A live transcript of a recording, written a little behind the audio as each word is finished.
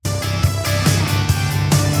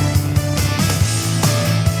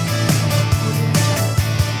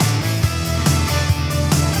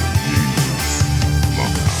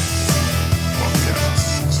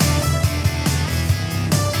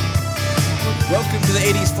Welcome to the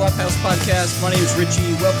 80's Flophouse Podcast. My name is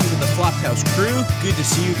Richie. Welcome to the Flophouse crew. Good to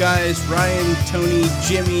see you guys. Ryan, Tony,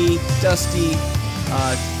 Jimmy, Dusty,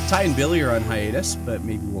 Ty and Billy are on hiatus, but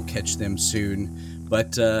maybe we'll catch them soon.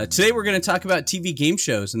 But today we're going to talk about TV game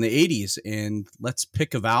shows in the 80s, and let's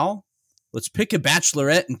pick a vowel. Let's pick a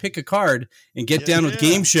bachelorette and pick a card and get down with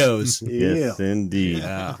game shows. Yes, indeed.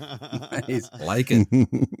 Yeah. Nice. Like it.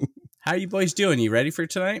 How are you boys doing? You ready for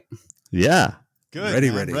tonight? Yeah. Good. Ready.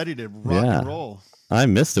 Ready to rock and roll. I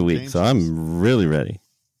missed a week, so I'm really ready.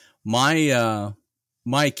 My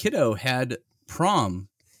kiddo had prom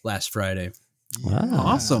last Friday. Wow.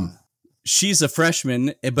 Awesome. She's a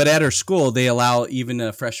freshman, but at her school, they allow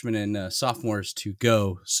even freshmen and sophomores to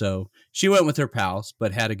go. So she went with her pals,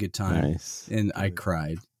 but had a good time. Nice. And I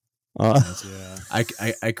cried. Yeah.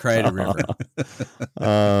 I cried a river.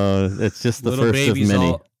 It's just the Little first babies of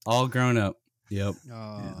many. all grown up. Yep.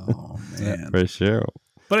 Oh, man. For sure.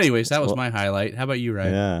 But anyways, that was my highlight. How about you,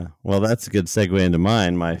 Ryan? Yeah. Well, that's a good segue into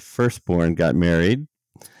mine. My firstborn got married.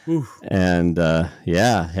 Oof. And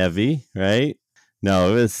heavy, right?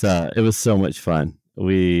 No, it was so much fun.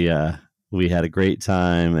 We had a great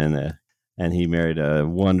time, and he married a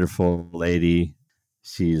wonderful lady.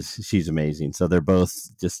 She's amazing. So they're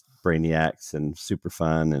both just brainiacs and super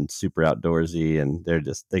fun and super outdoorsy, and they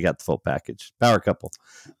got the full package. Power couple,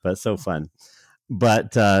 but so fun.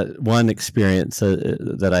 But one experience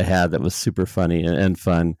that I had that was super funny and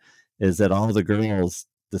fun is that all the girls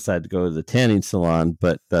decided to go to the tanning salon,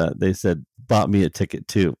 but they said, bought me a ticket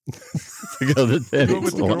too to go to the tanning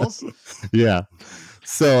with salon. the girls? Yeah.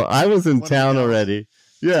 So I was in town already.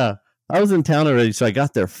 Yeah. I was in town already. So I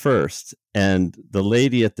got there first, and the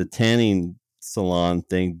lady at the tanning salon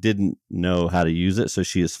thing didn't know how to use it. So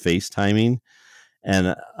she is FaceTiming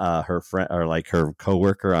and her friend or like her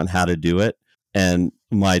coworker on how to do it. And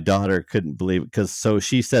my daughter couldn't believe it so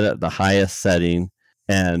she set it at the highest setting,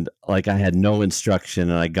 and like I had no instruction,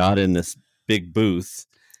 and I got in this big booth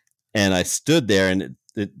and I stood there, and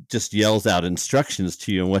it just yells out instructions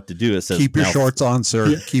to you and what to do. It says, keep your shorts on, sir.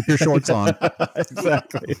 Yeah. Keep your shorts on.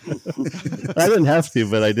 Exactly. I didn't have to,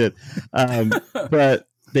 but I did. But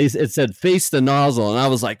it said face the nozzle, and I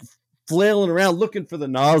was like flailing around looking for the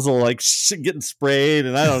nozzle, like getting sprayed,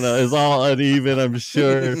 and I don't know, it was all uneven, I'm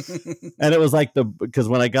sure. And it was like because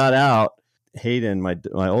when I got out, Hayden, my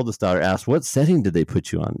oldest daughter, asked, what setting did they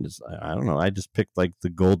put you on? I don't know. I just picked like the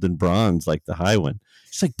gold and bronze, like the high one.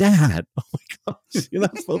 She's like, Dad, oh my gosh, you're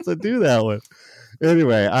not supposed to do that one.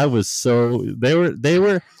 Anyway, I was I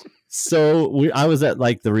was at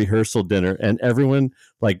like the rehearsal dinner, and everyone,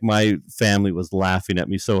 like my family, was laughing at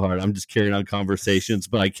me so hard. I'm just carrying on conversations,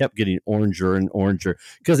 but I kept getting oranger and oranger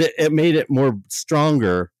because it made it more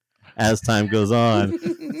stronger as time goes on.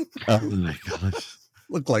 Oh my gosh.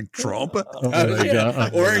 Look like Trump. Oh my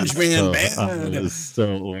God. Orange man, It was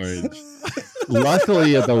so orange.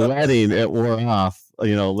 Luckily at the wedding, it wore off, a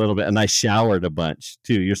little bit, and I showered a bunch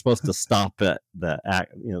too. You're supposed to stop it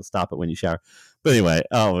when you shower. But anyway,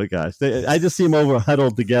 oh my gosh, I just see them over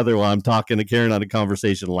huddled together while I'm talking and carrying on a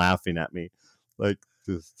conversation, laughing at me. Like,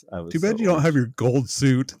 Too bad you don't have your gold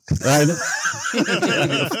suit. I know.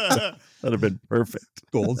 That'd have been perfect.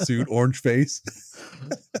 Gold suit, orange face.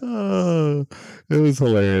 Oh, it was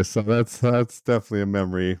hilarious. So that's definitely a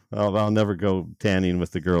memory. I'll never go tanning with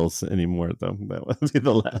the girls anymore, though. That would be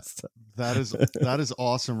the last time. That is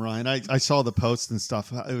awesome, Ryan. I saw the posts and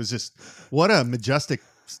stuff. It was just what a majestic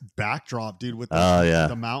backdrop, dude, with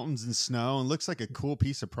the mountains and snow, and looks like a cool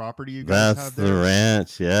piece of property you guys have there. That's the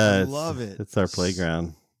ranch. Yeah, I love it. It's our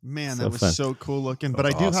playground. Man, So that was fun. so cool looking. But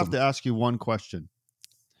I do have to ask you one question.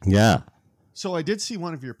 Yeah. So I did see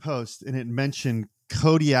one of your posts, and it mentioned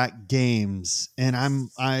Kodiak Games, and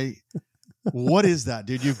what is that,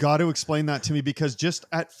 dude? You've got to explain that to me, because just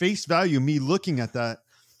at face value, me looking at that,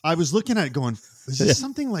 I was looking at it going, is this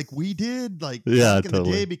something like we did back in the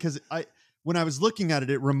day? Because when I was looking at it,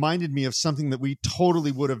 it reminded me of something that we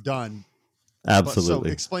totally would have done.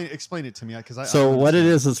 Absolutely. So explain it to me, because what it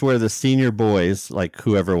is where the senior boys, like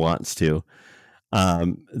whoever wants to,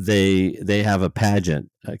 they have a pageant,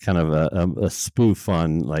 kind of a spoof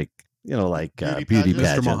on beauty pageants.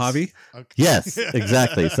 Mr. Mojave? Okay. Yes,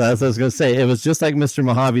 exactly. So as I was going to say, it was just like Mr.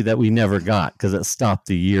 Mojave that we never got because it stopped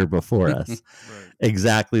the year before us. Right.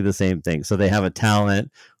 Exactly the same thing. So they have a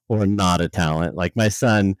talent or not a talent. Like my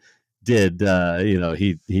son did,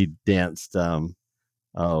 he danced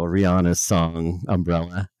Rihanna's song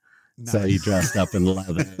Umbrella. Nice. So he dressed up in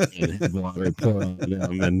leather and had water poured on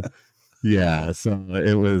him, and yeah, so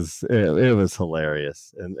it was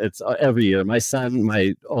hilarious. And it's every year. My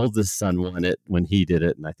oldest son won it when he did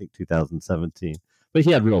it in I think 2017. But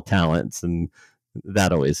he had real talents, and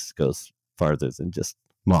that always goes farther than just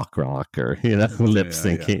mock rock or lip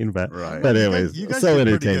syncing. But anyways, you guys so did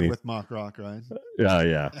pretty entertaining. good with mock rock, right? Oh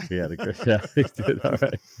yeah, we had a great. Yeah, we did all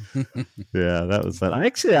right. Yeah, that was fun.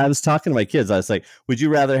 I was talking to my kids. I was like, "Would you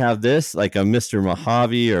rather have this, like a Mr.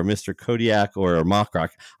 Mojave or Mr. Kodiak or a mock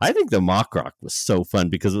rock?" I think the mock rock was so fun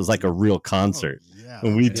because it was like a real concert,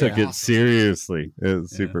 and we took it seriously. It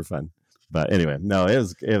was super fun. But anyway, no, it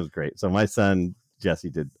was great. So my son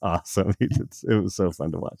Jesse did awesome. It was so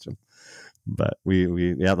fun to watch him. But we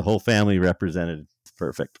the whole family represented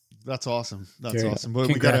perfect. That's awesome. That's awesome. But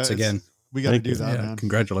congrats again. We got to do that, man.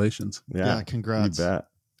 Congratulations. Yeah, congrats. You bet.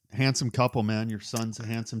 Handsome couple, man. Your son's a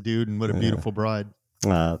handsome dude, and what a beautiful bride.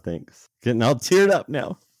 Thanks. Getting all teared up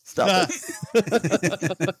now. Stop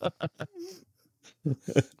it.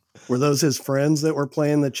 Were those his friends that were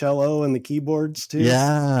playing the cello and the keyboards too?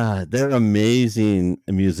 Yeah, they're amazing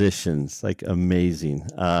musicians. Like amazing.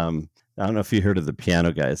 I don't know if you heard of the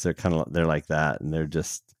Piano Guys. They're like that, and they're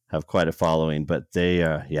just have quite a following. But they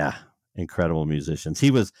are, incredible musicians.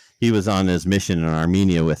 He was on his mission in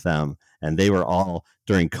Armenia with them, and they were all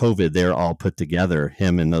during COVID. They were all put together,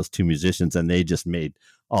 him and those two musicians, and they just made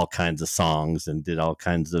all kinds of songs and did all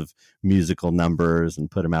kinds of musical numbers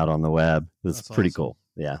and put them out on the web. It was pretty cool.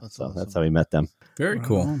 Yeah, that's how we met them. Very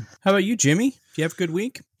cool. How about you, Jimmy? Do you have a good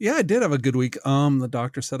week? Yeah, I did have a good week. The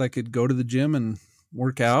doctor said I could go to the gym and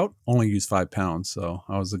work out. Only use 5 pounds, so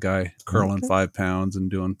I was the guy curling 5 pounds and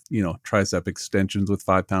doing tricep extensions with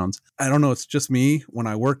 5 pounds. I don't know, it's just me. When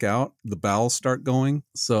I work out, the bowels start going,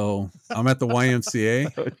 so I'm at the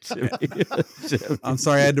YMCA. Jimmy. I'm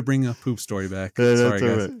sorry, I had to bring a poop story back. Sorry,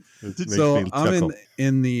 guys. So I'm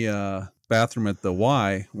in the bathroom at the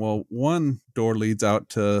Y. Well, one door leads out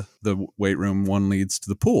to the weight room, one leads to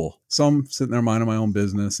the pool. So I'm sitting there minding my own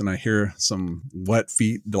business, and I hear some wet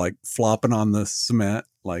feet like flopping on the cement.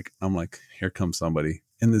 I'm like, here comes somebody.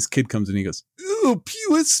 And this kid comes in, he goes, "Ew,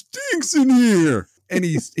 pew, it stinks in here." And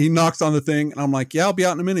he knocks on the thing, and I'm like, "Yeah, I'll be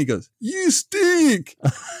out in a minute." He goes, "You stink.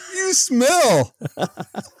 You smell."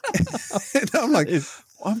 And I'm like,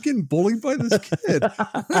 I'm getting bullied by this kid.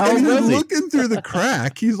 And he's looking through the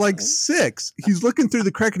crack. He's like 6. He's looking through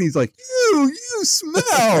the crack, and he's like, you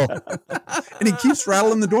smell. And he keeps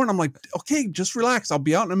rattling the door, and I'm like, okay, just relax. I'll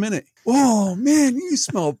be out in a minute. Oh, man, you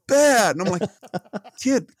smell bad. And I'm like,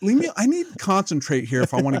 kid, leave me. I need to concentrate here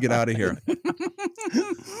if I want to get out of here.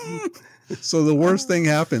 So the worst thing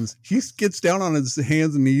happens. He gets down on his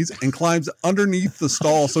hands and knees and climbs underneath the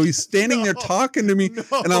stall. So he's standing there talking to me.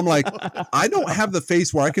 And I'm like, I don't have the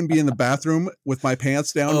face where I can be in the bathroom with my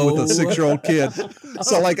pants down with a 6-year-old kid.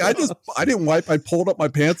 So I didn't wipe. I pulled up my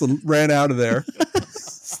pants and ran out of there.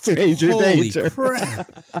 Stranger danger.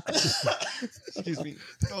 Crap. Excuse me.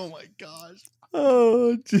 Oh my gosh.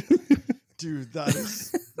 Oh, dude, that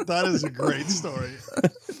is a great story.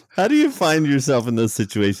 How do you find yourself in those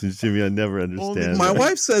situations, Jimmy? I never understand. My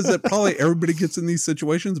wife says that probably everybody gets in these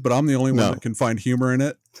situations, but I'm the only one that can find humor in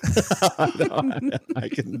it. I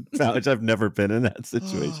can vouch. I've never been in that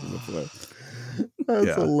situation before.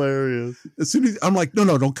 That's hilarious. As soon as I'm like,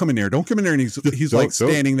 no, don't come in here. Don't come in here. And he's like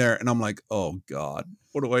standing there, and I'm like, oh God,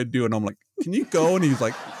 what do I do? And I'm like, can you go? And he's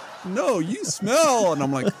like, no, you smell. And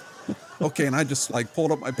I'm like, okay. And I just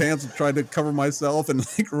pulled up my pants and tried to cover myself and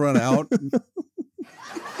run out.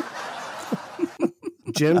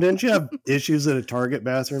 Jim, didn't you have issues at a Target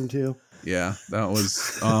bathroom too? Yeah, that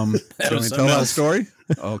was. Can we tell that story?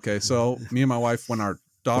 Okay, so me and my wife, when our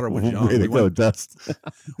daughter was young, we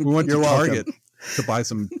went to Target to buy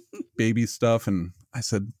some baby stuff, and I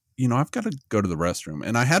said, I've got to go to the restroom,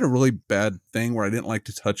 and I had a really bad thing where I didn't like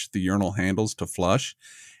to touch the urinal handles to flush.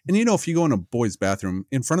 And if you go in a boy's bathroom,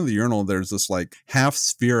 in front of the urinal, there's this half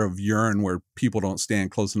sphere of urine where people don't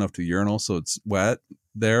stand close enough to the urinal, so it's wet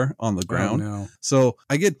there on the ground. Oh, no. So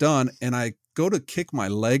I get done and I go to kick my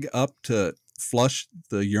leg up to flush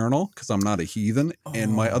the urinal because I'm not a heathen,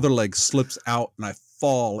 and my other leg slips out and I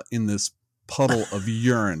fall in this puddle of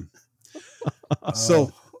urine.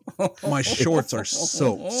 So my shorts are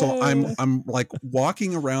soaked. So I'm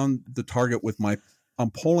walking around the Target with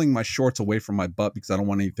I'm pulling my shorts away from my butt because I don't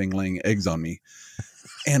want anything laying eggs on me.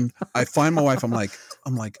 And I find my wife. I'm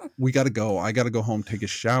like, we got to go. I got to go home, take a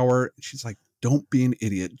shower. She's like, don't be an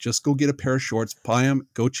idiot. Just go get a pair of shorts, buy them,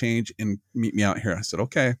 go change, and meet me out here. I said,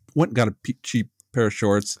 okay. Went and got a cheap pair of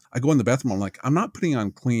shorts. I go in the bathroom. I'm like, I'm not putting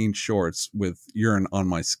on clean shorts with urine on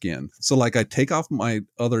my skin. So I take off my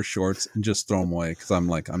other shorts and just throw them away because I'm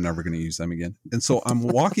never going to use them again. And so I'm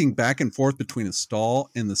walking back and forth between a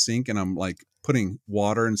stall and the sink, and I'm putting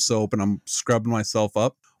water and soap, and I'm scrubbing myself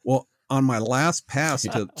up. Well, on my last pass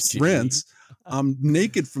to rinse, I'm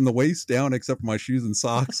naked from the waist down except for my shoes and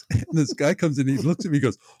socks. And this guy comes in, he looks at me, he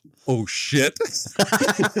goes, "Oh shit."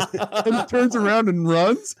 And he turns around and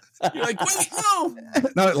runs. You're like, wait, no.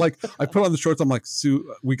 Now, like, I put on the shorts. I'm like,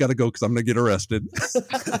 Sue, we got to go because I'm going to get arrested.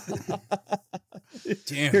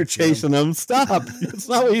 Damn, You're chasing them. Stop. It's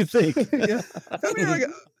not what you think. Yeah. Come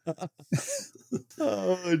here.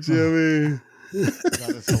 Oh, Jimmy.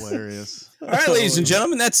 That is hilarious. All right, ladies and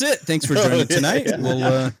gentlemen, that's it. Thanks for joining tonight. We'll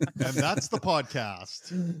And that's the podcast.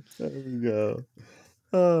 There we go.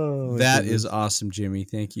 Oh, that is awesome, Jimmy.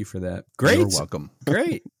 Thank you for that. Great. You're welcome.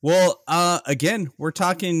 Great. Well, again, we're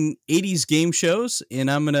talking 80s game shows,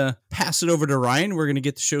 and I'm going to pass it over to Ryan. We're going to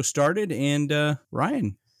get the show started. And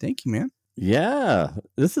Ryan, thank you, man. Yeah,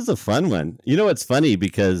 this is a fun one. You know, it's funny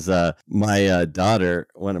because my daughter,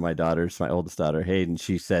 one of my daughters, my oldest daughter, Hayden,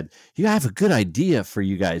 she said, "You have a good idea for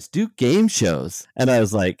you guys. Do game shows." And I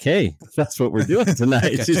was like, "Hey, that's what we're doing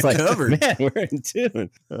tonight." She's like, covered. "Man, we're in tune."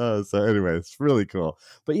 So anyway, it's really cool.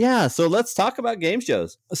 But yeah, so let's talk about game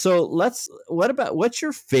shows. So what's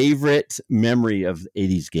your favorite memory of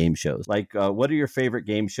 80s game shows? Like, what are your favorite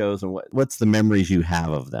game shows and what's the memories you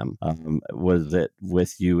have of them? Was it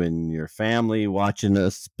with you and your family watching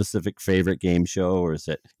a specific favorite game show, or is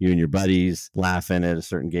it you and your buddies laughing at a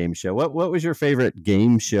certain game show? What was your favorite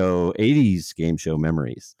game show, 80s game show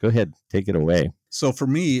memories? Go ahead, take it away. So for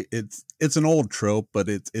me, it's an old trope, but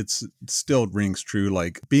it's still rings true.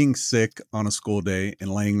 Like being sick on a school day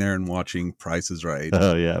and laying there and watching Price is Right.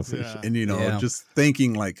 Oh yeah, for Yeah. sure. And just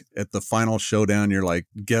thinking like at the final showdown, you're like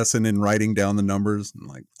guessing and writing down the numbers. And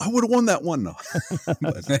like, I would have won that one. No,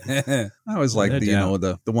 but I was like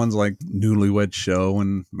the ones like Newlywed Show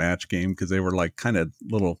and Match Game because they were like kind of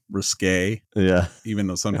little risque. Yeah. Even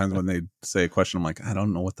though sometimes when they say a question, I'm like, I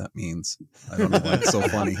don't know what that means. I don't know why it's so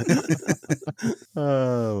funny.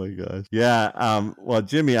 Oh my gosh. Yeah. Well,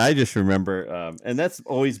 Jimmy, I just remember, and that's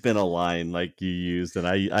always been a line like you used, and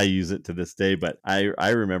I use it to this day, but I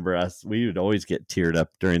remember we would always get teared up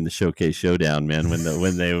during the Showcase Showdown, man,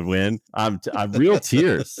 when they would win. I'm real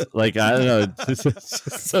tears. Like, I don't know. It's just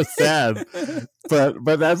so sad.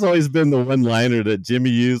 But that's always been the one liner that Jimmy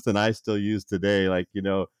used and I still use today. Like,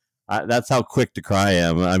 that's how quick to cry I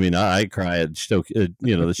am. I mean, I cry at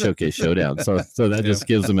the Showcase Showdown. So that just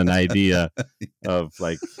gives them an idea of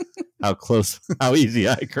like how easy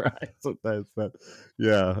I cry sometimes. But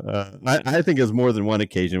yeah, I think it's more than one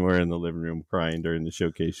occasion we're in the living room crying during the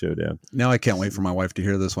Showcase Showdown. Now I can't wait for my wife to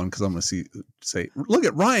hear this one because I'm going to say, look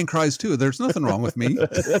at Ryan cries too. There's nothing wrong with me.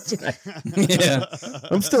 That's right. Yeah.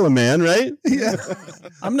 I'm still a man, right? Yeah.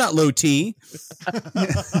 I'm not low T.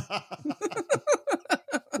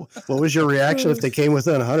 What was your reaction if they came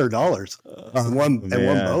within $100 and won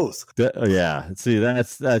both? Yeah. See,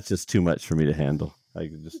 that's just too much for me to handle. I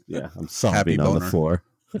could just, I'm sobbing on the floor.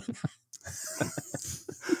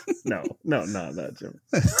 No, not Jimmy.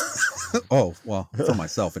 Oh, well, for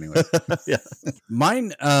myself anyway. Yeah.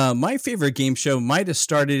 Mine, my favorite game show might have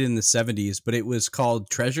started in the 70s, but it was called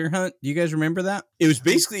Treasure Hunt. Do you guys remember that? It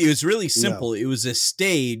was really simple. No. It was a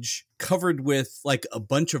stage covered with like a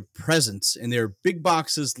bunch of presents, and they're big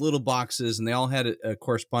boxes, little boxes, and they all had a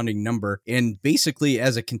corresponding number. And basically,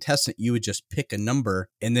 as a contestant, you would just pick a number,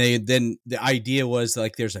 and then the idea was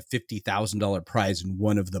like there's a $50,000 prize in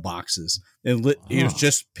one of the boxes. And it was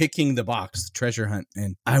just picking the box, the treasure hunt,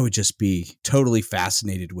 and I would just be totally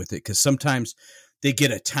fascinated with it because sometimes they get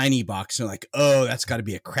a tiny box and they're like, oh, that's got to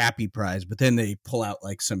be a crappy prize, but then they pull out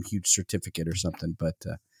like some huge certificate or something. But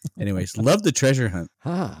anyways, love the treasure hunt.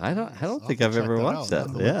 I don't think I've ever watched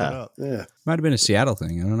that. Yeah. Might have been a Seattle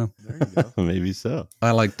thing. I don't know. There you go. Maybe so.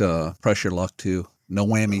 I liked Press Your Luck too. No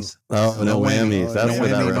whammies. Oh, no whammies. That's where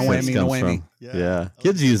that reference comes from. Yeah.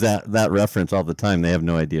 Kids use that reference all the time. They have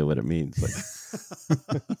no idea what it means. Like,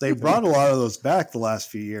 they brought a lot of those back the last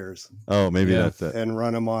few years. Oh, maybe that's it. And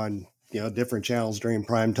run them on, different channels during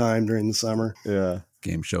prime time during the summer. Yeah.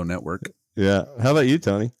 Game Show Network. Yeah. How about you,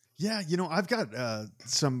 Tony? Yeah, I've got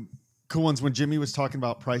some cool ones. When Jimmy was talking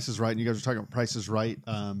about Price is Right and you guys were talking about Price is Right,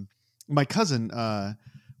 my cousin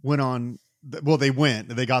went on. Well, they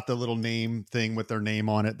got the little name thing with their name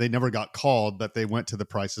on it. They never got called, but they went to the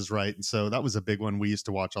Price is Right. And so that was a big one we used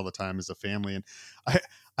to watch all the time as a family. And I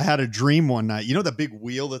had a dream one night, the big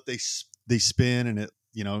wheel that they spin and it,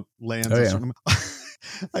 lands. Oh, yeah.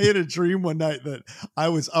 I had a dream one night that I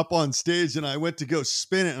was up on stage and I went to go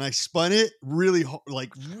spin it and I spun it really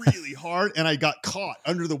hard and I got caught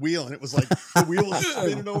under the wheel and it was like the wheel was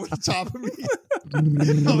spinning over the top of me.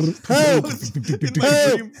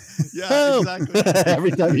 Dream. Yeah, exactly.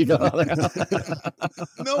 Every time you go out there.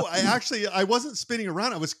 No, I wasn't spinning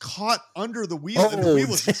around. I was caught under the wheel and the wheel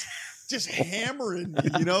was just just hammering me,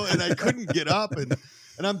 and I couldn't get up. And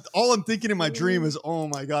I'm thinking in my dream is, oh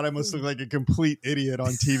my God, I must look like a complete idiot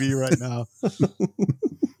on TV right now.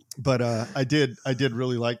 But I did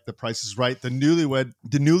really like The Price is Right. The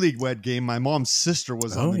Newlywed Game. My mom's sister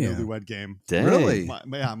was on the Newlywed Game. Dang. Really?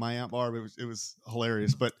 My Aunt Barb. It was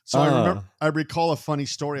hilarious. But so I recall a funny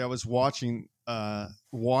story. I was watching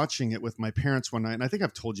it with my parents one night, and I think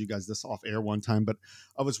I've told you guys this off air one time. But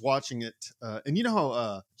I was watching it, and you know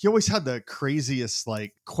how he always had the craziest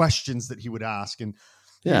like questions that he would ask, and.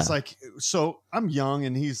 Yeah. He's like, so I'm young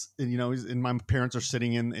and and my parents are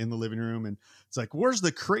sitting in the living room, and it's like, where's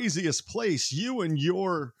the craziest place you and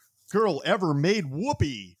your girl ever made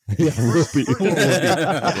whoopee? Yeah, whoopee.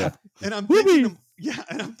 Yeah. And I'm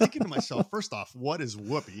thinking to myself, first off, what is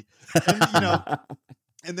whoopee? And,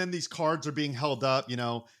 and then these cards are being held up,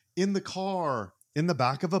 in the car, in the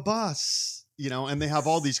back of a bus, and they have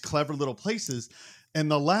all these clever little places. And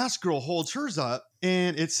the last girl holds hers up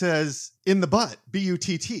and it says in the butt,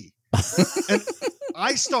 B-U-T-T. And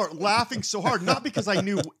I start laughing so hard, not because I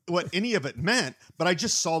knew what any of it meant, but I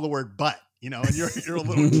just saw the word butt, and you're a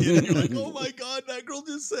little kid and you're like, oh my God, that girl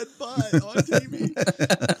just said butt on TV.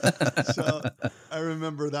 So I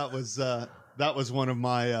remember that was one of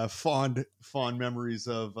my fond memories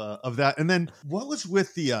of that. And then what was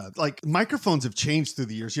with the like microphones have changed through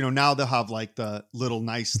the years. Now they'll have like the little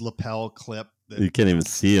nice lapel clip. You can't even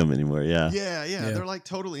see them anymore. Yeah. They're like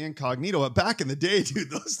totally incognito. But back in the day, dude,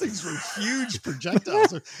 those things were huge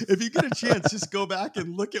projectiles. If you get a chance, just go back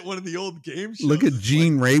and look at one of the old game shows. Look at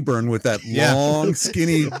Gene Rayburn with that long,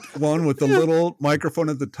 skinny one with the little microphone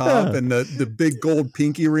at the top and the big gold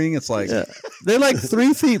pinky ring. It's like they're like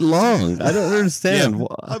 3 feet long. I don't understand. Yeah.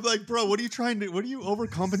 I'm like, bro, what are you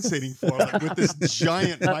overcompensating for? Like with this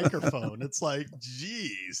giant microphone? It's like,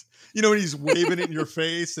 geez. When he's waving it in your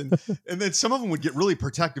face, and then some of them would get really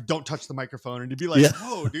protective. Don't touch the microphone, and you'd be like,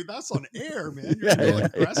 "Whoa, dude, that's on air, man. You're really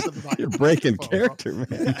aggressive about You're breaking character, man.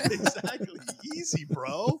 Yeah, exactly. Easy,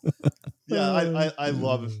 bro." Yeah, I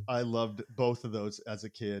loved both of those as a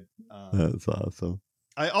kid. That's awesome.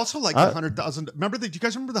 I also like the 100,000. Remember that? Do you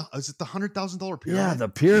guys remember is it the $100,000 pyramid? Yeah, the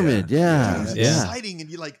pyramid. Yeah, it was exciting, and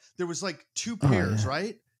there was like 2 pairs,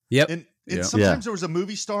 right? Yep. And sometimes there was a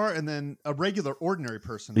movie star and then a regular ordinary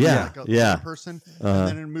person. Right? Like a person and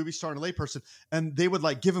then a movie star and a lay person. And they would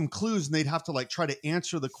like give them clues, and they'd have to like try to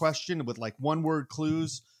answer the question with like 1-word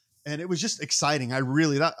clues. And it was just exciting. I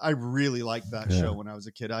really liked that show when I was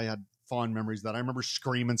a kid. I had fond memories of that. I remember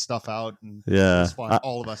screaming stuff out, and it was fun.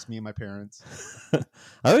 All of us, me and my parents.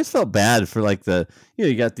 I always felt bad for like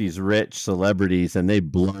you got these rich celebrities and they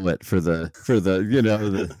blow it for the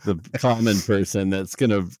the common person that's going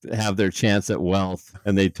to have their chance at wealth,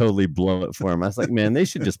 and they totally blow it for them. I was like, man, they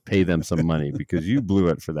should just pay them some money because you blew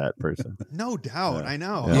it for that person. No doubt. I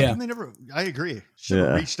know. Yeah. I agree. Should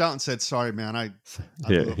have reached out and said, sorry, man, I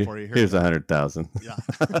blew it for you. Here's 100,000. Yeah.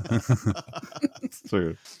 It's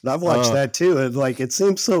true. I've watched that too. It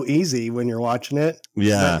seems so easy when you're watching it.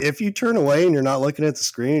 Yeah. But if you turn away and you're not looking at the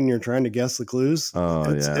screen and you're trying to guess the clues,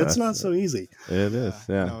 it's not so easy. It is.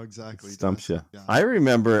 Yeah. No, exactly. Stumps you. Yeah. I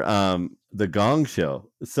remember the Gong Show.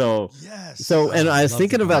 So and I was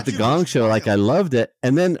thinking about the Gong Show, like I loved it,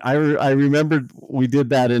 and then I remembered we did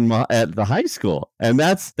that at the high school, and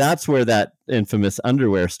that's where that infamous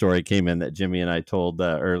underwear story came in that Jimmy and I told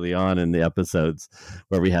early on in the episodes,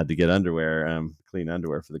 where we had to get underwear, clean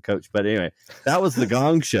underwear for the coach. But anyway, that was the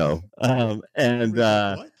Gong Show, and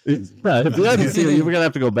if you haven't seen it, you're gonna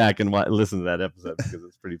have to go back and listen to that episode because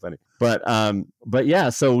it's pretty funny. But yeah,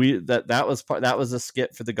 so that was a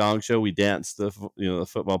skit for the Gong Show. We danced the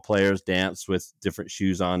football players danced with different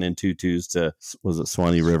shoes on in tutus to, was it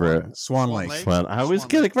Swanee River? Swan Lake. I always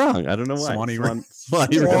get it wrong. I don't know why. Swanee River.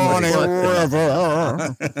 Swanee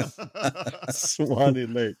River. Swanee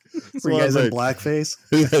Lake. Were you guys in blackface?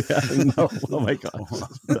 No. Oh my God.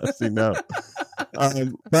 No.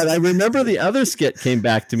 But I remember the other skit came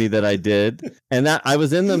back to me that I did, and that I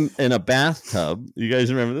was in a bathtub. You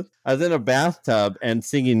guys remember this? I was in a bathtub and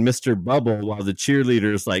singing Mr. Bubble while the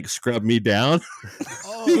cheerleaders like scrubbed me down.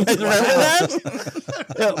 Oh, you guys remember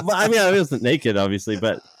that? I mean, I wasn't naked, obviously,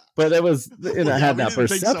 but it was, I had that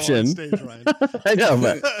perception. So stage, I know,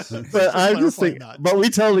 but I just think, but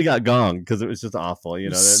we totally got gonged because it was just awful.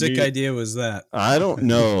 Sick idea was that? I don't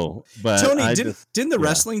know, but Tony, didn't the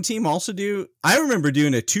wrestling team also do? I remember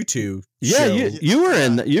doing a tutu Yeah, show. you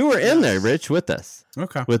were in there, Rich, with us.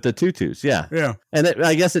 Okay. With the tutus, yeah. Yeah. And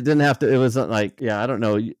I guess it didn't have to, it wasn't like, I don't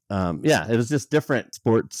know. Yeah, it was just different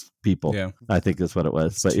sports people. Yeah. I think that's what it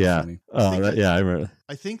was. It's but too yeah. funny. I remember.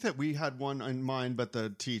 I think that we had one in mind, but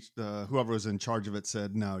whoever was in charge of it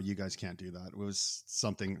said, no, you guys can't do that. It was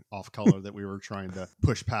something off color that we were trying to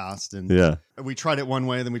push past. And we tried it one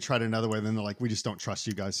way, then we tried it another way. Then they're like, we just don't trust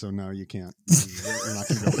you guys. So no, you can't. You're not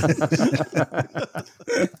going to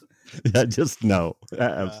go. Yeah, just no.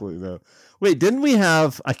 Absolutely no. Wait, didn't we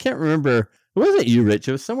have, I can't remember. It wasn't you, Rich.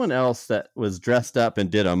 It was someone else that was dressed up and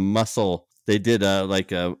did a muscle. They did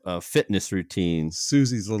a fitness routine.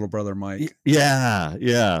 Susie's little brother, Mike.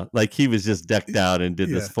 Yeah. Like he was just decked out and did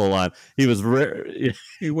this full on. He was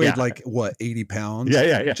he weighed 80 pounds.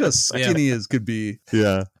 Yeah. Just skinny as could be.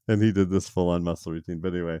 Yeah. And he did this full on muscle routine.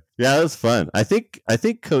 But anyway, yeah, it was fun. I think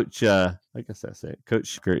Coach, I guess I say it.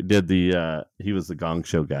 Coach did he was the Gong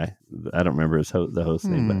Show guy. I don't remember the host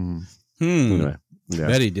name, but anyway. Yeah.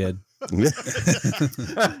 Bet he did. He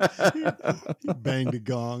banged a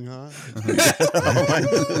gong, huh?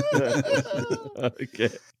 Okay.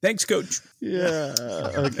 Thanks, Coach. Yeah.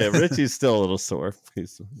 Okay. Richie's still a little sore.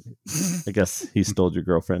 I guess he stole your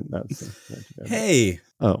girlfriend. Hey.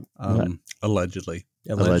 Oh. Allegedly.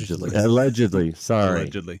 Allegedly. Sorry.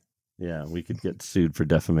 Allegedly. Yeah, we could get sued for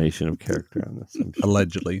defamation of character on this. I'm sure.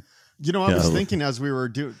 Allegedly. You know, I was thinking as we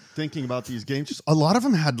were thinking about these games, just a lot of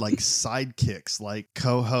them had like sidekicks, like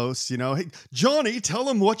co-hosts. You know, hey Johnny, tell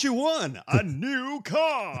them what you won. A new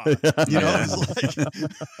car. You know,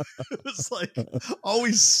 it's like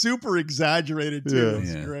always super exaggerated too.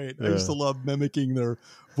 It's great. I used to love mimicking their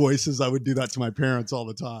voices. I would do that to my parents all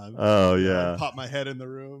the time. Oh yeah. I'd pop my head in the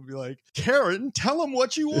room and be like, Karen, tell them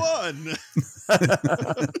what you won. My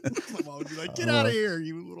mom would be like, get out of here,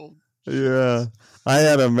 you little. Yeah,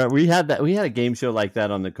 we had a game show like that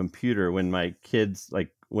on the computer when my kids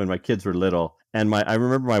were little, and I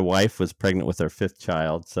remember my wife was pregnant with her 5th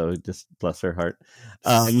child, so just bless her heart.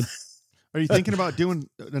 Are you thinking about doing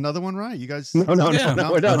another one, right? You guys? No,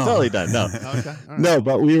 we're not totally done. No, okay, right. No,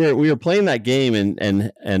 but we were playing that game,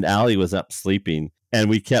 and Allie was up sleeping. And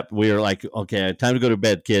we were like, okay, time to go to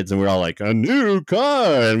bed, kids. And we're all like, a new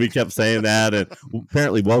car. And we kept saying that, and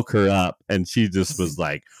apparently woke her up. And she just was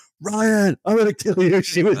like, Ryan, I'm going to kill you.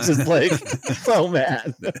 She was just like so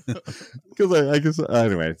mad. Because I guess,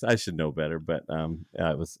 anyways, I should know better. But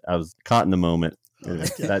I was caught in the moment.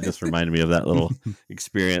 That just reminded me of that little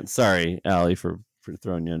experience. Sorry, Allie, for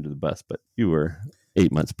throwing you under the bus. But you were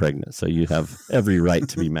 8 months pregnant, so you have every right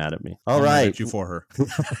to be mad at me. All right, you for her.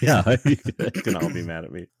 Yeah, you can all be mad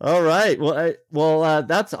at me. All right, well,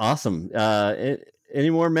 that's awesome. Any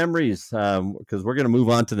more memories? Because we're going to move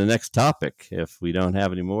on to the next topic if we don't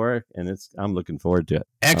have any more, and I'm looking forward to it.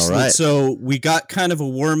 Excellent. All right. So we got kind of a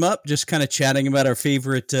warm up, just kind of chatting about our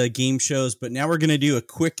favorite game shows, but now we're going to do a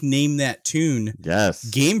quick Name That Tune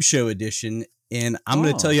game show edition. And I'm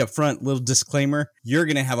going to tell you up front, little disclaimer, you're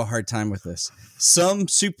going to have a hard time with this. Some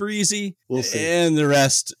super easy, we'll see. And the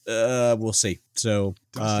rest, we'll see. So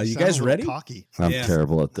you guys ready? Cocky. I'm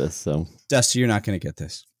terrible at this. So Dusty, you're not going to get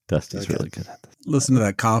this. Dusty's really good at this. Listen to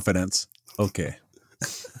that confidence. Okay.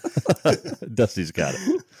 Dusty's got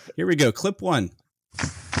it. Here we go. Clip 1.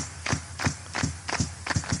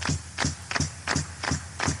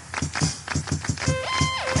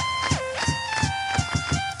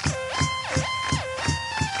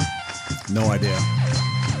 No idea.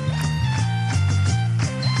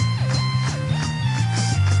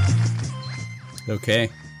 Okay.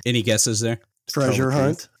 Any guesses there? Treasure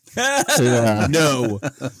hunt. No.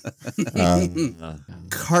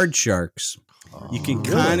 Card Sharks. You can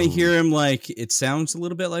kind of hear him like it sounds a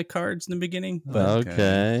little bit like cards in the beginning. But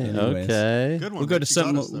Okay. Good one. We'll go to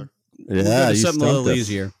something. Yeah, We'll go to you something a little stumped us.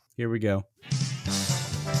 easier. Here we go.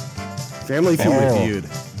 Family Feud.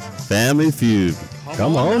 Family Feud.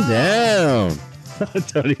 Come on down.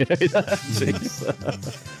 Tony.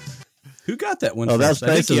 Who got that one? Oh, that's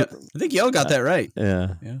first? I think y'all got that right.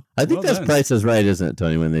 Yeah. Yeah. I think Well that's done. Price is Right, isn't it,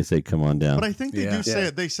 Tony, when they say come on down? But I think they do say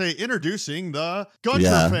it. They say introducing the Gunter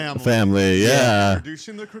family. Family, yeah.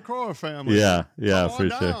 Introducing the Krikora family. Yeah, come for on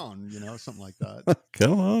sure. down, you know, something like that.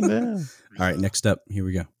 Come on down. All right, next up. Here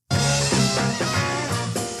we go.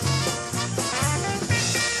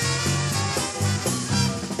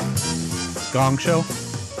 Gong Show.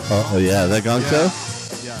 Oh, yeah. That Gong Show?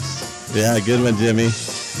 Yes. Yeah, good one, Jimmy.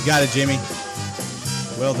 You got it, Jimmy.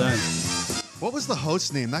 Well done. What was the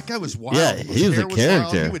host name? That guy was wild. Yeah, His he was hair a wild.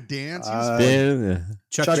 character. He would dance. He was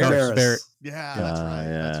Chuck Chuck Barrett. Barris. yeah, that's right.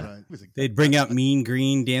 yeah. That's right. He was a- They'd bring out Mean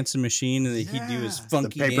Green dancing machine, and he'd do his The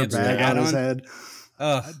funky paper dance with bag the hat on his on. head.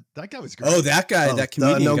 That guy was great. Oh, that guy, that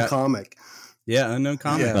comedian. The unknown comic. Yeah, unknown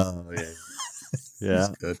comic. Yeah. Oh, yeah. Yeah.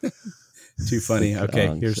 Good. Too funny.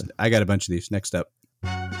 Okay, I got a bunch of these. Next up.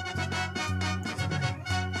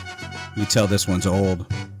 You tell this one's old.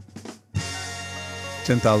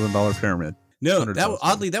 $10,000 pyramid. No,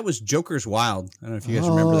 that was Joker's Wild. I don't know if you guys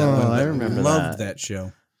remember that one. I remember Loved that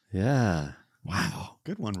show. Yeah. Wow.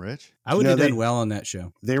 Good one, Rich. I would have done well on that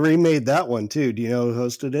show. They remade that one too. Do you know who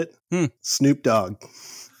hosted it? Snoop Dogg.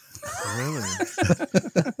 Really?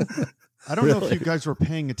 I don't know if you guys were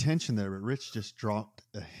paying attention there, but Rich just dropped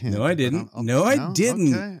a hint. No, I didn't. I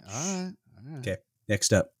didn't. Okay. All right. Okay.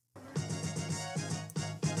 Next up.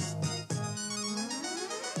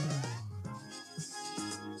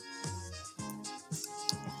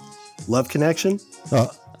 Love Connection? Oh,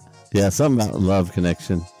 yeah, something about Love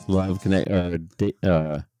Connection. Love Connect.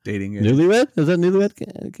 Dating it. Newlywed? Is that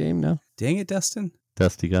Newlywed game? No. Dang it, Dustin.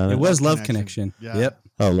 Dusty got it. It was Love Connection. Yeah. Yep.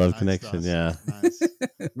 Oh, Love Nice, Connection. Dust. Yeah. Nice.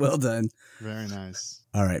 Well done. Very nice.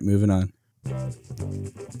 All right, moving on.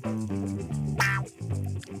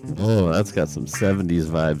 Oh, that's got some 70s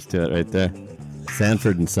vibes to it right there.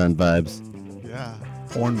 Sanford and Son vibes. Yeah.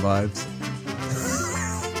 Porn vibes.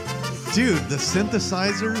 Dude, the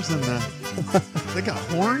synthesizers and they got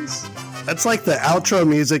horns? That's like the outro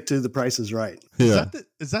music to The Price is Right. Yeah.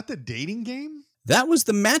 Is that the dating game? That was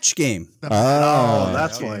the match game.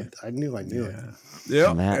 That's okay. why I knew it.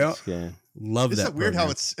 Yeah. Match game. Love Isn't that. it weird program.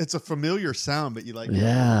 how it's a familiar sound, but you like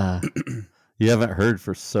Yeah. You haven't heard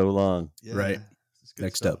for so long. Yeah. Right. It's good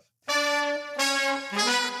Next stuff. up.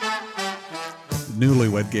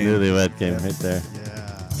 Newlywed game. Newlywed game right there.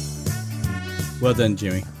 Yeah. Well done,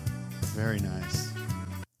 Jimmy. Very nice.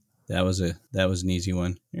 That was an easy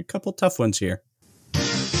one. A couple tough ones here.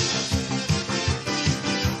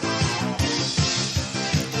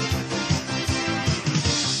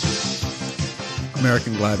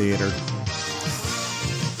 American Gladiator.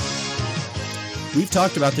 We've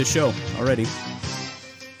talked about this show already.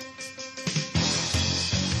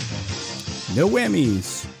 No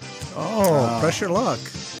whammies. Oh, Press Your Luck.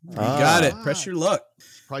 You got it. Press your luck.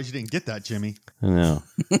 Surprised you didn't get that, Jimmy. I know.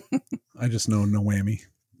 I just know no whammy.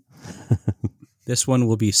 This one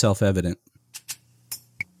will be self-evident.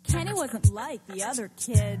 Kenny wasn't like the other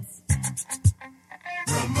kids.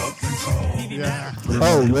 Yeah.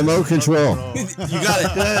 Oh, remote control. You got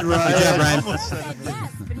it. Good, Ryan. Good job, Ryan. He said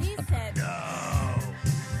yes, but he said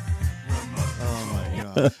Oh my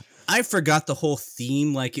god. I forgot the whole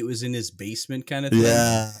theme, like it was in his basement kind of thing.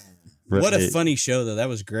 Yeah. What a Right. funny show, though. That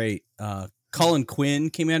was great. Colin Quinn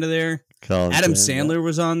came out of there. Colin Adam Quinn, Sandler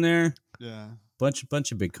was on there. Yeah. Bunch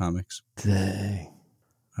of big comics. Dang.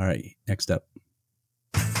 All right, next up.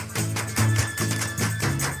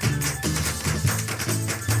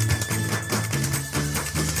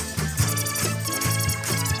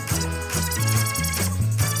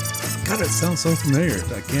 God, it sounds so familiar.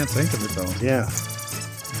 I can't think of it though. Yeah.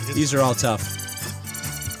 These are all tough.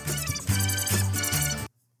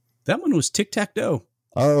 That one was Tic-Tac-Toe.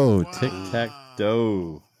 Oh,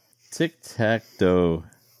 tic-tac-toe. Tic-tac-toe.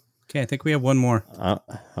 Okay, I think we have one more.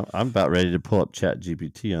 I'm about ready to pull up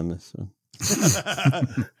ChatGPT on this one.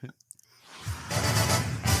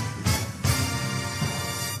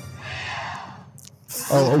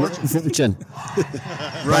 Fortune.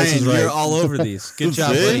 Ryan, right. you're all over these. Good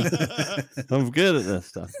job, buddy. I'm good at this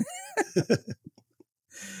stuff.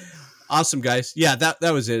 Awesome, guys. Yeah, that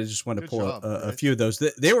was it. I just wanted to Good pull job, a Rich. few of those.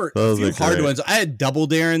 They were Those a few are hard great. ones. I had Double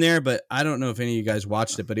Dare in there, but I don't know if any of you guys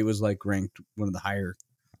watched it, but it was like ranked one of the higher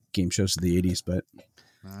game shows of the 80s, but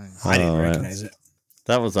Nice. I didn't Oh, recognize it.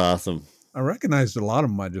 That was awesome. I recognized a lot of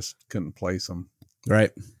them. I just couldn't place them.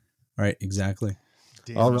 Right. Exactly.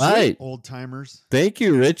 Damn, All right. Old timers. Thank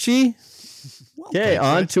you, Richie. Okay, Thanks,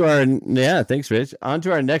 on Rich. to our thanks, Rich. On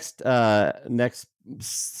to our next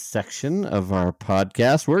section of our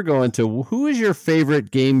podcast. We're going to who is your favorite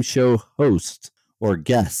game show host or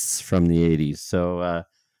guests from the 80s?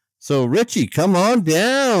 So Richie, come on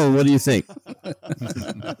down. What do you think?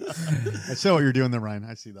 I saw what you're doing there, Ryan.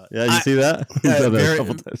 I see that. Yeah, you see that? He's done that very- a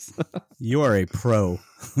couple times. You are a pro.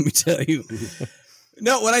 Let me tell you.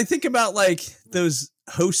 No, when I think about like those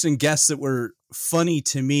hosts and guests that were funny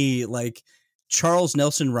to me, like Charles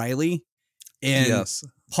Nelson Riley and Yes.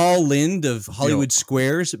 Paul Lind of Hollywood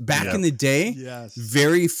Squares back Yeah. in the day, Yes.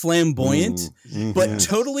 very flamboyant, Mhm. but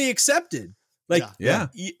totally accepted. Like, Yeah.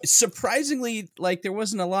 surprisingly, like there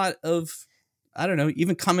wasn't a lot of, I don't know,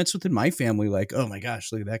 even comments within my family, like, "Oh my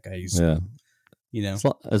gosh, look at that guy!" He's, Yeah. you know,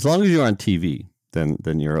 As long as you're on TV,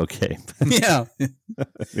 then you're okay. yeah.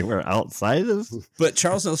 Anywhere outside of But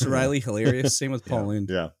Charles Nelson Riley, hilarious. Same with Paul Lind.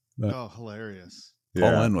 yeah. Oh, hilarious.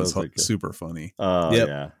 Paul Lynn was super funny. Oh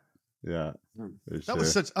yeah.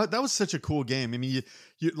 That was such a cool game. I mean,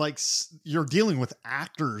 you're dealing with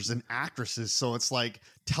actors and actresses, so it's like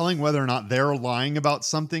telling whether or not they're lying about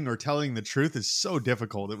something or telling the truth is so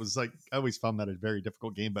difficult. It was like I always found that a very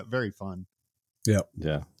difficult game, but very fun. Yep.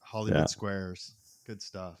 Yeah. Hollywood Squares, good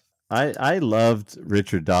stuff. I loved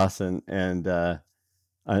Richard Dawson and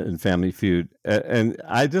Family Feud, and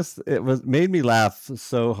it made me laugh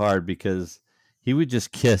so hard because he would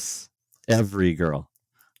just kiss every girl.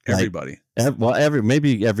 Everybody.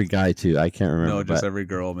 Maybe every guy too. I can't remember. No, just every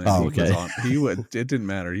girl, man. Oh, okay. He would. It didn't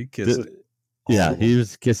matter. He kissed. Yeah, he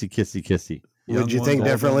was kissy. Would you think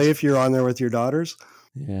differently if you're on there with your daughters?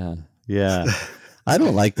 Yeah. I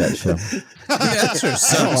don't like that show.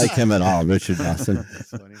 I don't like him at all, Richard Dawson.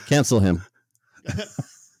 Cancel him.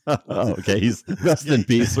 Oh, okay, he's rest in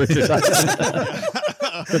peace, Richard Dawson.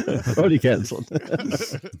 Already canceled.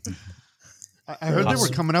 I heard they were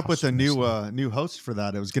coming up with a new host for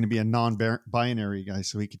that. It was going to be a non-binary guy,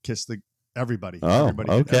 so he could kiss everybody. Oh,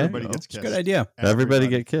 okay. Everybody gets kissed. Good idea. Everybody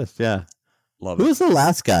get kissed. Yeah. Love it. Who was the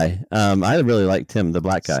last guy? I really liked him, the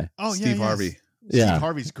black guy. Oh, Steve Harvey. Yeah, Steve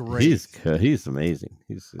Harvey's great. He's amazing.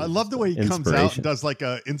 I love the way he comes out and does like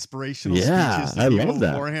a inspirational speeches. I love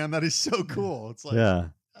that beforehand. That is so cool. It's like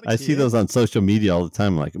I see those on social media all the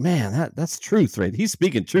time. I'm like, man, that's truth, right? He's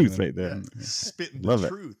speaking truth right there. Spitting love the it.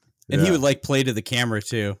 truth. And he would like play to the camera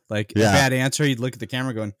too. Like a bad answer, he'd look at the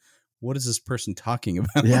camera going, what is this person talking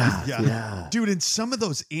about? Yeah. Dude, and some of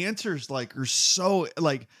those answers like are so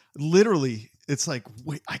like literally it's like,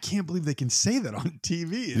 wait, I can't believe they can say that on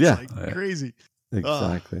TV. It's like crazy.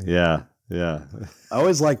 Exactly. Yeah. I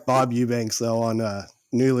always like Bob Eubanks though on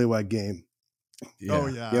Newlywed Game. Yeah. Oh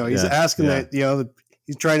yeah. You know, he's asking that, you know,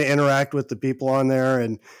 he's trying to interact with the people on there,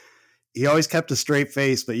 and he always kept a straight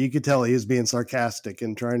face, but you could tell he was being sarcastic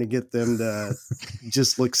and trying to get them to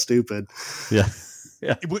just look stupid. Yeah.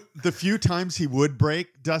 The few times he would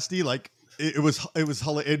break, Dusty, like it was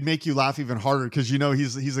it'd make you laugh even harder because you know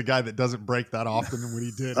he's a guy that doesn't break that often, and when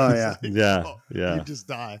he did, he'd just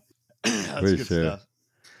die. That's good stuff.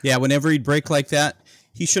 Yeah, whenever he'd break like that,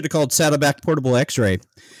 he should have called Saddleback Portable X-Ray.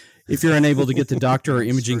 If you're unable to get the doctor or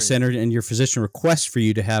imaging center and your physician requests for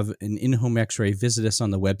you to have an in-home X-ray, visit us on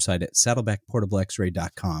the website at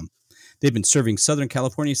saddlebackportablex-ray.com. They've been serving Southern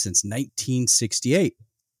California since 1968.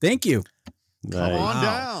 Thank you. Come on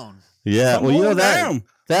down. Yeah, well, you know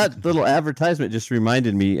that little advertisement just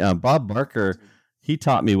reminded me. Bob Barker, he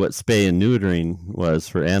taught me what spay and neutering was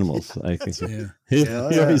for animals. I think he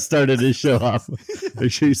always started his show off.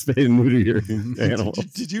 Make sure you spay and neuter your animals.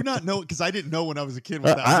 Did you not know? Because I didn't know when I was a kid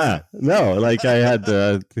what that meant. No, like I had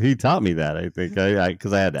to. He taught me that. I think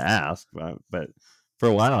because I had to ask. But for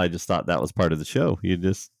a while, I just thought that was part of the show. You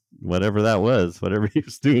just whatever that was, whatever he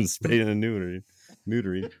was doing, spaying and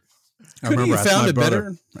neutering. I remember you found it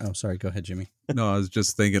better. Oh, sorry. Go ahead, Jimmy. No, I was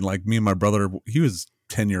just thinking, like me and my brother. He was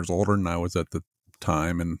 10 years older than I was at the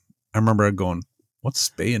time, and I remember going, "What's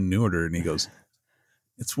spay and neuter?" And he goes,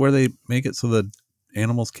 "It's where they make it so that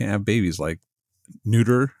animals can't have babies. Like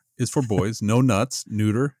neuter is for boys, no nuts,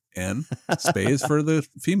 neuter, and spay is for the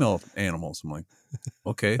female animals." I'm like,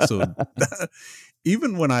 okay, so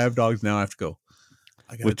even when I have dogs now, I have to go.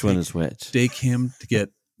 Which one is which? Stake him to get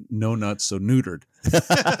no nuts, so neutered.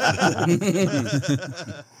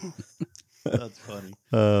 That's funny.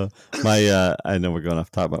 I know we're going off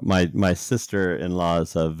topic, but my sister-in-law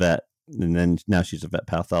is a vet, and then now she's a vet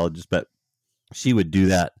pathologist, but she would do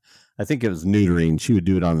that. I think it was neutering. She would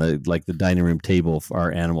do it on the dining room table for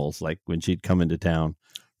our animals, like when she'd come into town.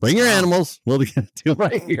 Bring your animals. We'll do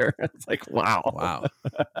right here. It's like, wow.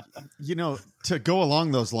 You know, to go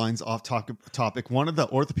along those lines, off topic, one of the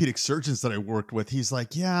orthopedic surgeons that I worked with, he's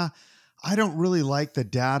like, yeah, I don't really like the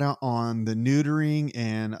data on the neutering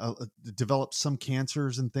and developed some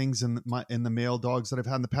cancers and things in the male dogs that I've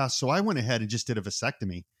had in the past. So I went ahead and just did a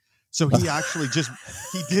vasectomy. So he actually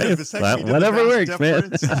he did a vasectomy. Whatever works, man.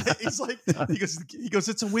 He's like, he goes,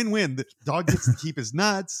 it's a win-win. The dog gets to keep his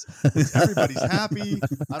nuts. Everybody's happy.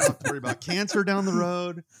 I don't have to worry about cancer down the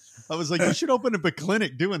road. I was like, you should open up a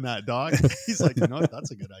clinic doing that, dog. He's like,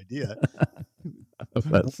 that's a good idea.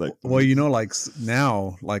 Well, you know, like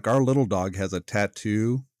now, like our little dog has a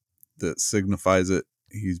tattoo that signifies it.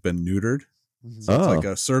 He's been neutered. So it's like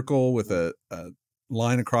a circle with a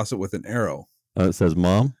line across it with an arrow. Oh, it says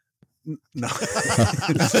mom? No,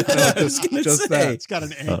 just that. It's got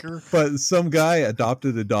an anchor. But some guy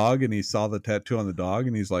adopted a dog and he saw the tattoo on the dog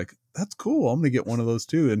and he's like, that's cool. I'm going to get one of those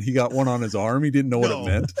too. And he got one on his arm. He didn't know what it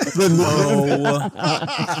meant. No.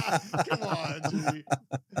 Come on, Jimmy.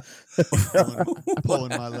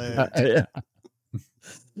 Pulling my leg.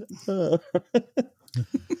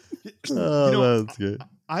 That's good.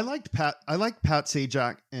 I liked Pat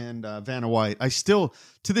Sajak and Vanna White. I still,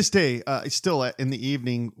 to this day, in the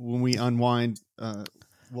evening when we unwind,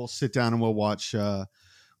 we'll sit down and we'll watch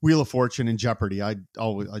Wheel of Fortune and Jeopardy. I'd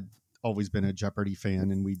always been a Jeopardy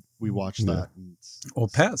fan, and we watched that. Well,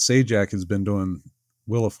 Pat Sajak has been doing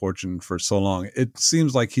Wheel of Fortune for so long. It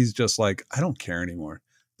seems like he's just like, I don't care anymore.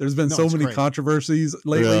 There's been so many controversies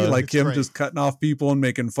lately, like him just cutting off people and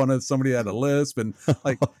making fun of somebody that had a lisp, and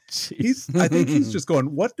like I think he's just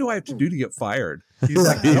going, what do I have to do to get fired? He's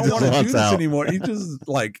like, I don't want to do this anymore. He just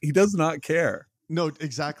like, he does not care. No,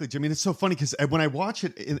 exactly, Jimmy. And it's so funny because when I watch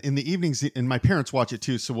it in the evenings, and my parents watch it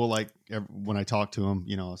too, so we'll like, when I talk to them,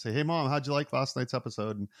 I'll say, "Hey, Mom, how'd you like last night's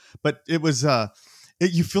episode?" But it was,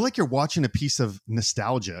 you feel like you're watching a piece of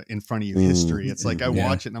nostalgia in front of you, history. It's like I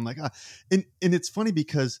watch it and I'm like, and it's funny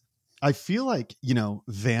because I feel like,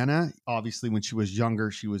 Vanna, obviously when she was younger,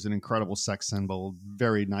 she was an incredible sex symbol,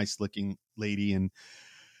 very nice looking lady, and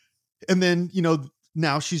then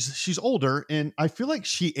now she's older, and I feel like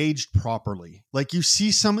she aged properly. Like you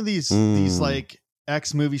see some of these like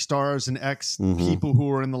ex movie stars and ex people who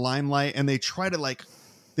are in the limelight, and they try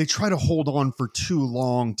to hold on for too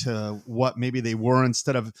long to what maybe they were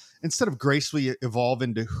instead of gracefully evolve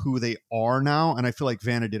into who they are now. And I feel like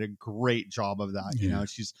Vanna did a great job of that.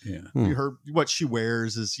 She's her what she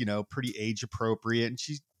wears is pretty age appropriate, and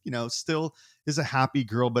she's still is a happy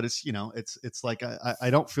girl, but it's it's like I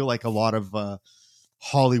don't feel like a lot of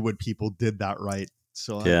Hollywood people did that right.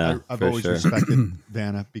 So I've always respected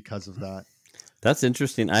Vanna because of that. That's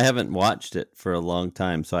interesting. I haven't watched it for a long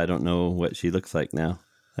time, so I don't know what she looks like now.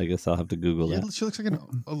 I guess I'll have to Google that. She looks like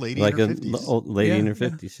a lady like in her 50s. Old lady in her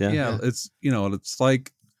 50s. Yeah. It's, it's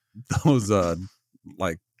like those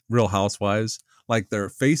like Real Housewives, like their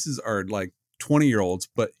faces are like 20-year-olds,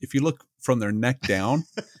 but if you look from their neck down,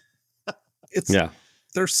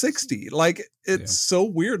 they're 60. Like it's so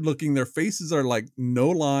weird looking. Their faces are like no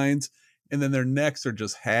lines, and then their necks are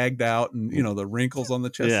just hagged out, and the wrinkles on the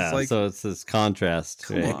chest. Yeah, it's like, so it's this contrast.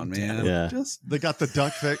 Come on, man. Yeah, they got the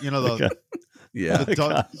duck fit. The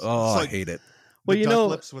duck. I hate it. Well, duck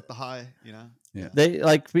lips with the high. Yeah. They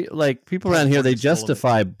like people around here. They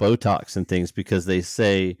justify Botox and things because they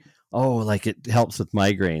say, "Oh, like it helps with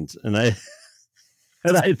migraines," and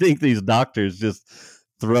I think these doctors just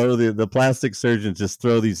throw the plastic surgeons just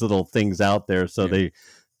throw these little things out there so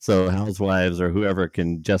housewives or whoever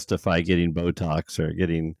can justify getting Botox or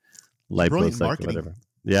getting liposuction or whatever.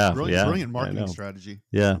 Yeah, brilliant marketing strategy.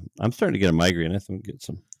 Yeah, I'm starting to get a migraine. I think get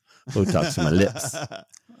some Botox in my lips.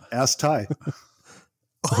 Ask Ty.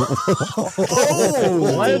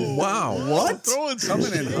 Wow! What? Throwing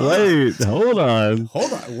something in. Wait, hold on.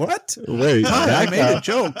 What? Wait, Ty, I made a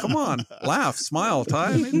joke. Come on, laugh, smile.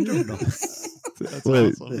 Ty, I made a joke.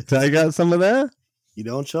 Wait, awesome. Ty got some of that? You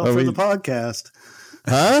don't show up for the podcast.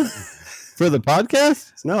 Huh? For the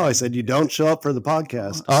podcast? No, I said you don't show up for the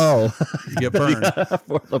podcast. Oh, you get burned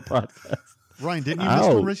for the podcast. Ryan, didn't you miss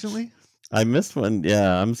one recently? I missed one.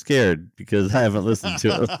 Yeah, I'm scared because I haven't listened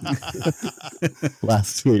to it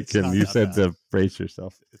last week, and you said to brace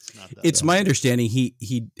yourself. It's my understanding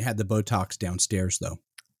he had the Botox downstairs though,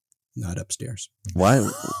 not upstairs. Why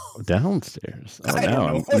downstairs? Oh, now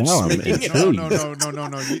I'm intrigued.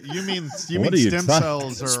 No. You mean stem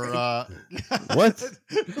cells or what?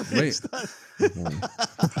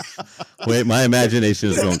 Wait, my imagination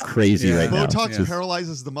is going crazy right now. Botox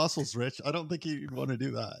paralyzes the muscles, Rich. I don't think you'd want to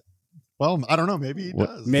do that. Well, I don't know. Maybe he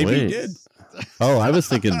does. Maybe he did. Oh, I was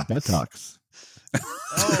thinking buttocks.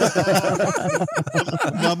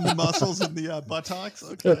 Numb the muscles in the buttocks.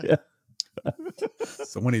 Okay. Yeah.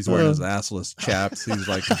 So when he's wearing his assless chaps, he's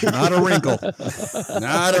like, not a wrinkle.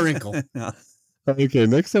 Not a wrinkle. Okay,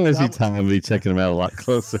 next time I see Tom, I'll be checking him out a lot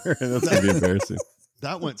closer. That's going to be embarrassing.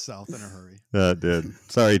 That went south in a hurry. That did.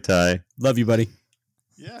 Sorry, Ty. Love you, buddy.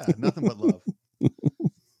 Yeah, nothing but love.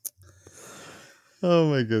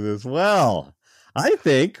 Oh, my goodness. Well, I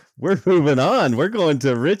think we're moving on. We're going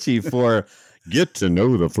to Richie for Get to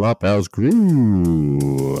Know the Flophouse Crew.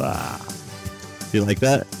 Do you like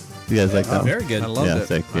that? You guys like that? Very good. I loved it.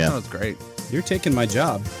 Thanks. I thought it was great. You're taking my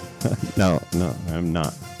job. No, I'm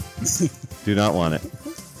not. Do not want it.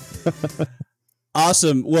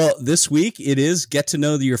 Awesome. Well, this week it is Get to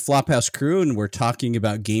Know your Flophouse Crew, and we're talking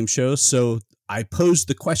about game shows. So I posed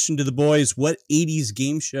the question to the boys, what 80s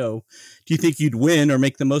game show do you think you'd win or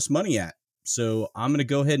make the most money at? So I'm going to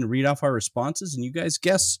go ahead and read off our responses, and you guys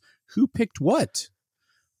guess who picked what.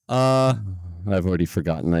 I've already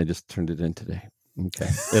forgotten. I just turned it in today. Okay.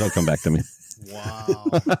 It'll come back to me. Wow.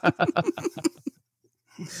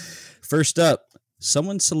 First up,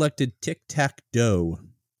 someone selected Tic-Tac-Doe.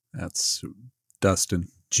 That's Dustin.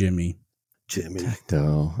 Jimmy.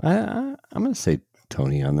 Tic-tac-toe. I'm going to say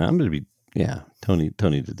Tony on that. I'm going to be, Tony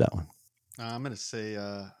did that one. I'm going to say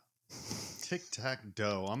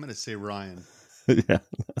tic-tac-toe. I'm going to say Ryan. Yeah.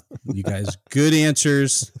 You guys, good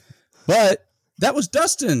answers. But that was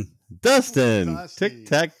Dustin. Dustin. Dusty.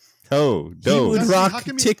 Tic-tac-toe. He would Dusty, rock how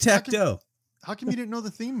come you- tic-tac-toe. How come you didn't know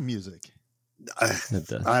the theme music?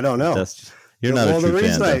 I don't know. You're not a true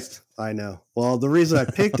fan, Dust. I know. Well, the reason I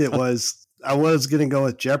picked it was I was going to go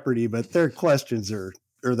with Jeopardy, but their questions or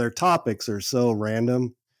their topics are so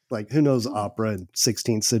random. Like, who knows opera and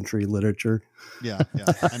 16th century literature? Yeah.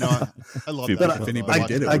 I know. I love that. But if anybody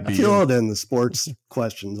did, it I would be killed in the sports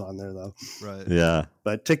questions on there, though. Right. Yeah.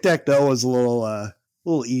 But tic-tac-toe was a little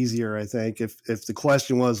easier, I think. If the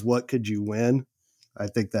question was, what could you win? I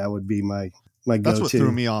think that would be my go-to. That's what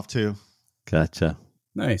threw me off, too. Gotcha.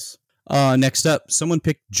 Nice. Next up, someone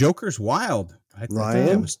picked Joker's Wild. I thought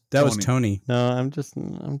Ryan? that was Tony. No, I'm just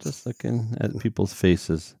looking at people's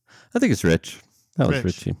faces. I think it's Rich. That was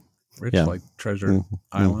Rich. Richie. Rich, Yeah. like Treasure Mhm.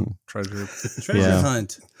 Island, Treasure. Treasure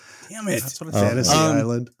Hunt. Damn it. That's what it Fantasy says.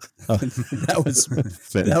 Island.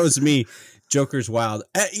 that was me. Joker's Wild.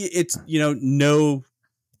 It's no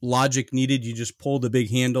logic needed. You just pull the big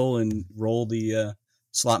handle and roll the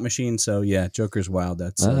slot machine. So yeah, Joker's Wild.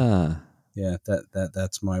 That's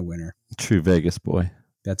that's my winner. True Vegas boy.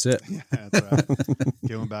 That's it. Yeah, that's right.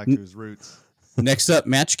 Going back to his roots. Next up,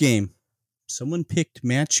 Match Game. Someone picked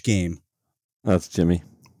Match Game. That's Jimmy.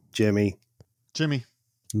 Jimmy. Jimmy.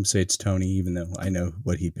 I'm gonna say it's Tony, even though I know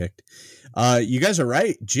what he picked. You guys are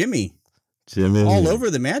right, Jimmy. All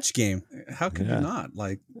over the Match Game. How could you not?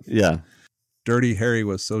 Like, Yeah. Dirty Harry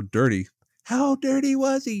was so dirty. How dirty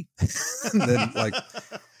was he? And then, like,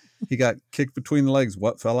 he got kicked between the legs.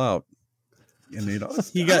 What fell out? And He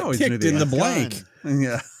I got always knew kicked in the answer. blank.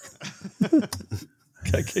 Yeah.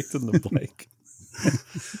 Got kicked in the blank.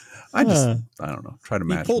 I don't know. Try to He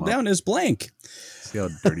match pulled them up. down his blank. See how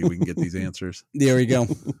dirty we can get these answers. There we go.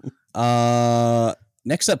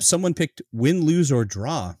 Next up, someone picked Win, Lose, or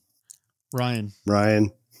Draw. Ryan.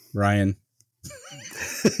 Ryan.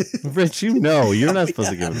 Rich, you're not supposed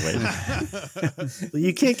to give it away. Well,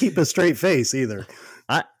 you can't keep a straight face either.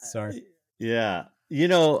 Sorry. Yeah.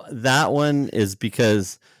 That one is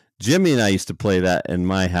because Jimmy and I used to play that in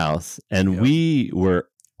my house, and we were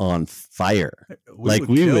on fire. We could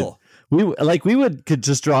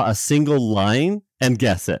just draw a single line and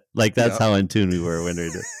guess it. Like, that's how in tune we were when we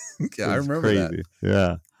did. Yeah, I remember that.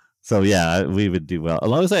 Yeah. So yeah, we would do well. As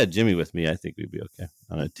long as I had Jimmy with me, I think we'd be okay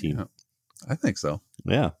on a team. Yeah, I think so.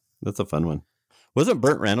 Yeah, that's a fun one. Wasn't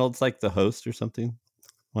Burt Reynolds like the host or something?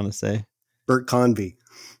 Want to say Burt Convey.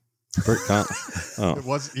 Burt Oh, It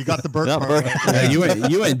was. You got the Burt Not part Burt. right. Yeah,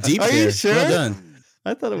 you went deep Are there. you sure? Well done.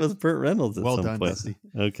 I thought it was Burt Reynolds at Well some done, point. Dusty.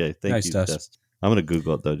 Okay, thank Nice, you, Dust. Dust. I'm gonna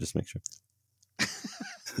Google it though, just make sure.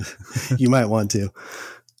 You might want to.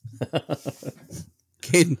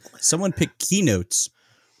 Caden, someone picked Keynotes.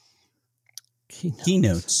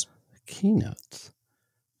 Keynotes.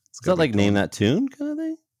 Is that like name that tune kind of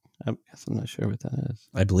thing? I guess I'm not sure what that is.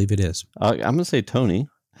 I believe it is. I'm gonna say Tony.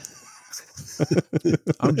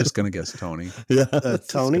 I'm just going to guess Tony. Yeah,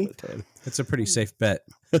 Tony. It's a pretty safe bet.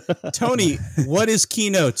 Tony, what is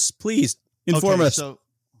Keynotes? Please inform us. So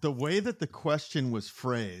the way that the question was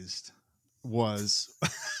phrased was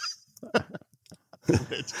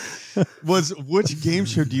which game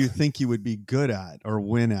show do you think you would be good at or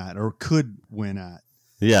win at or could win at?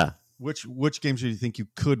 Yeah. Which game show do you think you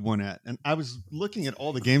could win at? And I was looking at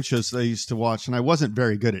all the game shows that I used to watch, and I wasn't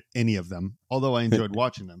very good at any of them, although I enjoyed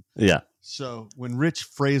watching them. Yeah. So when Rich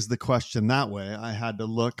phrased the question that way, I had to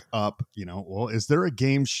look up, is there a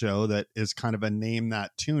game show that is kind of a name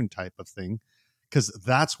that tune type of thing? Because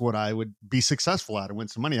that's what I would be successful at and win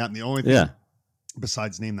some money at. And the only thing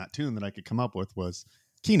besides name that tune that I could come up with was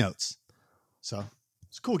Keynotes. So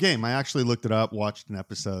it's a cool game. I actually looked it up, watched an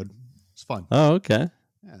episode. It's fun. Oh, okay.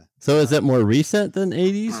 Yeah. So is it more recent than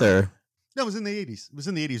 80s or? No, it was in the 80s. It was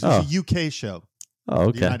a UK show. Oh,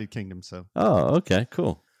 okay. The United Kingdom. So. Oh, okay.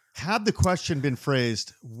 Cool. Had the question been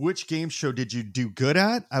phrased, which game show did you do good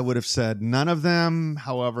at? I would have said none of them.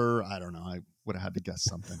 However, I don't know. I would have had to guess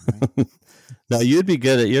something. Right? No, you're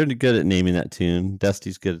good at naming that tune.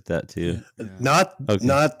 Dusty's good at that too. Yeah. Not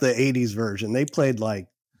the 80s version. They played like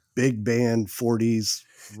big band 40s,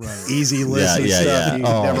 Right. easy listen stuff. Yeah. You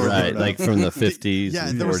Oh, never right. heard of. Like from the 50s Yeah,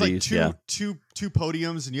 and there 40s. was like two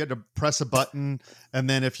podiums, and you had to press a button, and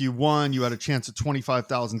then if you won, you had a chance at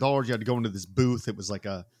 $25,000. You had to go into this booth. It was like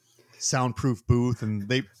a soundproof booth, and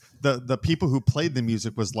the people who played the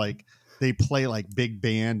music was like they play like big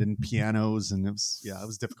band and pianos, and it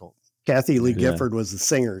was difficult. Kathy Lee Gifford was the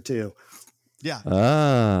singer too. Yeah.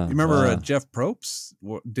 Ah, You remember Jeff Probst?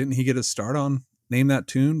 Didn't he get his start on Name That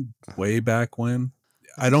Tune way back when?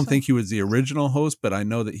 I don't think he was the original host, but I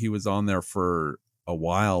know that he was on there for a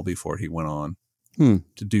while before he went on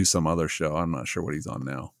to do some other show. I'm not sure what he's on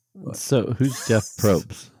now. But. So who's Jeff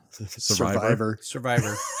Probst?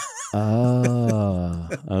 Survivor. Oh,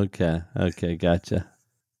 okay. Okay, gotcha.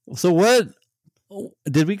 So what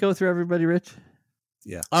did we go through everybody, Rich?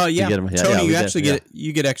 Yeah. Oh yeah. Tony, you actually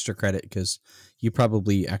get extra credit because you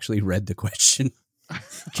probably actually read the question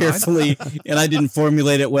carefully and I didn't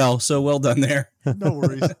formulate it well. So well done there. No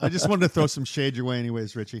worries. I just wanted to throw some shade your way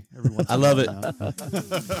anyways, Richie. I love it.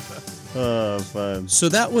 Oh, fun. So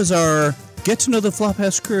that was our Get to Know the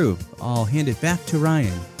Flophouse crew. I'll hand it back to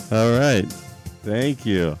Ryan. All right. Thank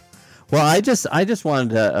you. Well, I just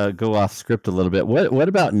wanted to go off script a little bit. What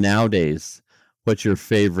about nowadays? What's your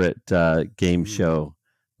favorite game show,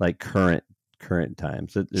 like current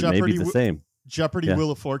times? It may be the same. Jeopardy,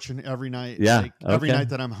 Wheel of Fortune every night. Yeah, every night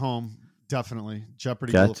that I'm home, definitely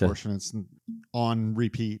Jeopardy, Wheel of Fortune. It's on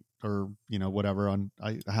repeat or whatever.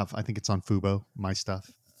 I think it's on Fubo. My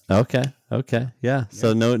stuff. Okay. Yeah.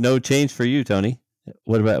 So no change for you, Tony.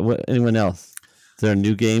 What about anyone else? Is there a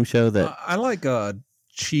new game show that I like?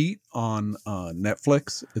 Cheat on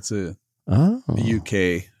Netflix. It's a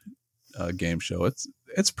UK game show.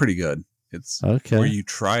 It's pretty good. It's where you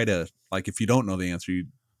try to, like, if you don't know the answer,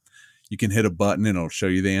 you can hit a button and it'll show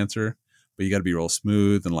you the answer, but you got to be real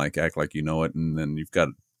smooth and like act like you know it, and then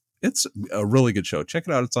it's a really good show. Check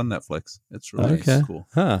it out. It's on Netflix. It's really cool.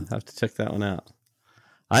 Huh? Have to check that one out.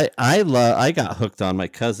 I got hooked on. My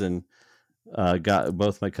cousin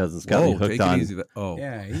both my cousins got me hooked on. Easy.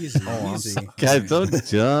 Yeah, easy. Easy. Guys, don't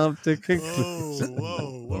jump to conclusions.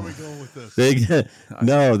 Whoa, where are we going with this?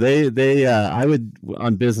 I would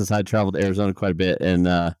on business. I traveled to Arizona quite a bit,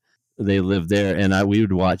 and they lived there. And we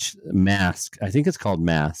would watch Mask. I think it's called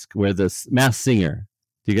Mask, where the Masked Singer.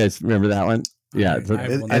 Do you guys remember that one? Yeah,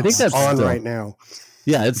 I think that's on still, right now.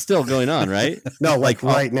 Yeah, it's still going on, right? No, like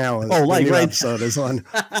right now. Oh, like right episode is on.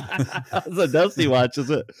 So Dusty watches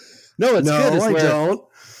it. No, it's good. I don't.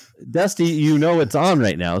 Dusty, it's on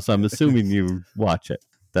right now, so I'm assuming you watch it.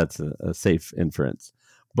 That's a safe inference.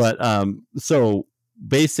 But so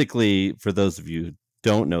basically, for those of you who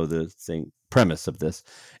don't know the premise of this,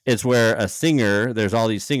 it's where a singer, there's all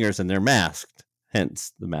these singers and they're masked,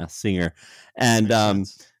 hence the Masked Singer. And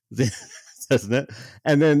doesn't it?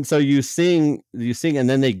 And then so you sing, and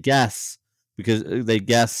then they guess, because they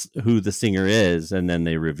guess who the singer is, and then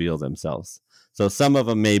they reveal themselves. So some of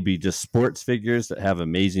them may be just sports figures that have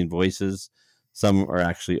amazing voices. Some are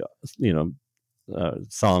actually,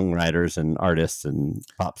 songwriters and artists and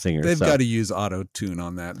pop singers. They've got to use auto tune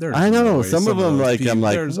on that. I know some of them. I'm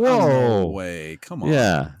like, there's whoa, no way. Come on.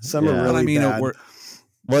 Yeah, some are really bad.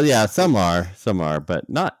 Well, yeah, some are, but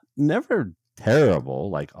never terrible.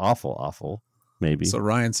 Like awful, maybe. So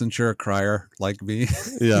Ryan, since you're a crier like me,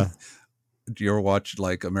 yeah. Do you ever watch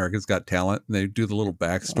like America's Got Talent and they do the little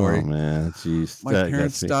backstory? Oh man, jeez. My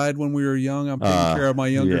parents died when we were young. I'm taking care of my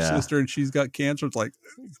younger sister and she's got cancer. It's like,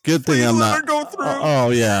 good thing I'm not. Her go through. Oh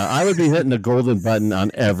yeah, I would be hitting the golden button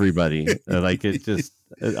on everybody. Like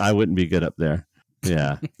I wouldn't be good up there.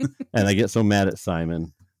 Yeah, and I get so mad at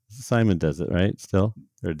Simon. Simon does it right still,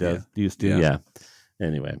 or used to. Yeah.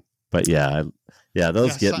 Anyway, but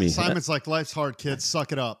those get me. Simon's like, life's hard, kids.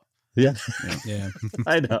 Suck it up. Yeah. Yeah.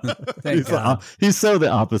 I know. He's so the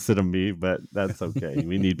opposite of me, but that's okay.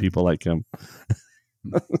 We need people like him.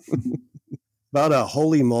 About a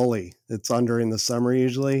Holy Moly. It's on during the summer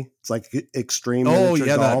usually. It's like extreme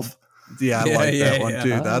miniature golf. I like that one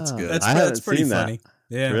too. That's good. That's pretty funny.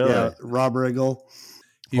 Yeah. Really? Yeah. Rob Riggle.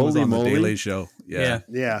 He was on the Daily Show. Yeah.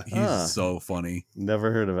 He's so funny.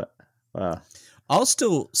 Never heard of it. Wow. I'll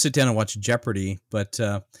still sit down and watch Jeopardy, but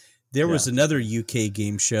there was another UK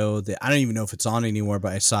game show that I don't even know if it's on anymore,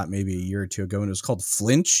 but I saw it maybe a year or two ago, and it was called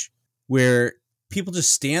Flinch, where people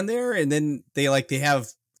just stand there and then they have,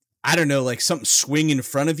 I don't know, like something swing in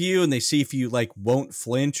front of you and they see if you like won't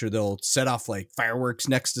flinch, or they'll set off like fireworks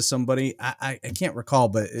next to somebody. I can't recall,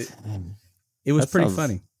 but it was pretty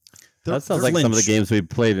funny. That sounds like some of the games we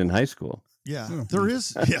played in high school. Yeah, there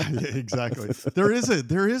is. Yeah, exactly. There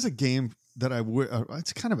is a game that I would.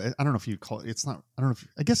 It's kind of. I don't know if you'd call it. It's not. I don't know.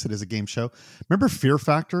 I guess it is a game show. Remember Fear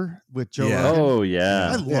Factor with Joe? Yeah. Rogan? Oh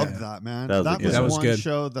yeah. I loved that, man. That was one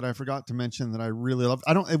show that I forgot to mention that I really loved.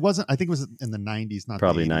 It wasn't. I think it was in the 90s, not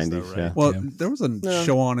probably the 80s, 90s. though, right? Yeah. Well, there was a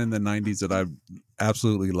show on in the 90s that I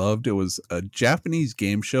absolutely loved. It was a Japanese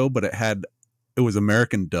game show, but it was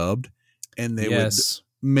American dubbed, and they would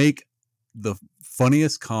make the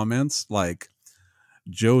funniest comments. Like,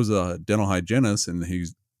 Joe's a dental hygienist, and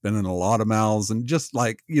been in a lot of mouths, and just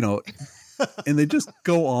like, and they just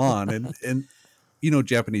go on. And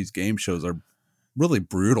Japanese game shows are really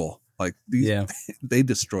brutal. Like these, they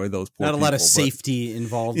destroy those poor Not a people, lot of safety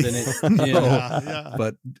involved in it.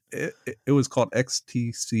 But it was called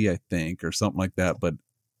XTC, I think, or something like that. But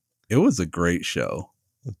it was a great show.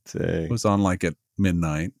 It was on like at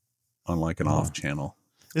midnight on like an off channel.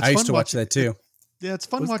 I used to watch that too. Yeah, it's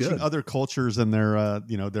fun watching other cultures and their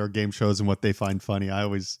their game shows and what they find funny. I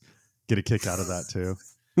always get a kick out of that too.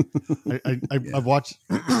 I watched.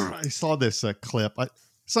 I saw this clip.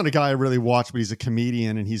 It's not a guy I really watch, but he's a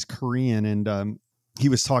comedian and he's Korean, and he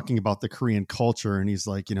was talking about the Korean culture, and he's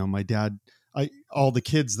like, my dad, all the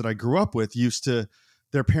kids that I grew up with used to,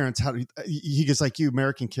 their parents had, he goes like, you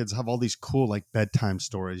American kids have all these cool like bedtime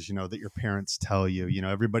stories, that your parents tell you,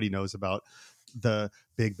 everybody knows about the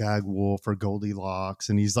Big Bad Wolf or Goldilocks,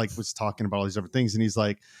 and he's like was talking about all these different things, and he's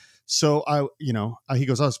like, so he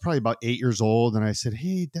goes, I was probably about 8 years old, and I said,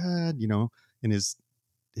 hey Dad, in his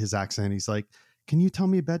accent, he's like, can you tell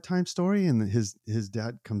me a bedtime story? And his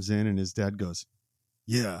dad comes in, and his dad goes,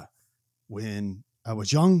 yeah, when I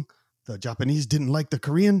was young, the Japanese didn't like the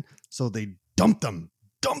Korean, so they dumped them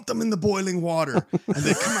in the boiling water, and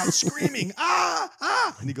they come out screaming,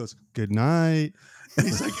 ah, and he goes, good night. And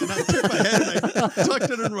he's like, and I took my head and I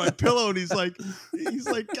tucked it under my pillow, and he's like,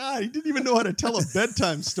 God, he didn't even know how to tell a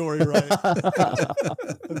bedtime story right. I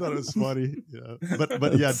thought it was funny. Yeah.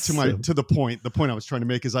 But yeah, to the point I was trying to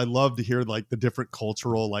make is I love to hear like the different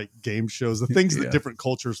cultural like game shows, the things that different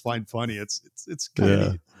cultures find funny. It's kind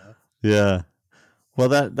of neat. Yeah. Well,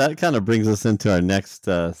 that kind of brings us into our next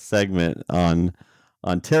segment on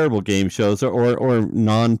terrible game shows or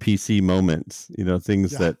non-PC moments,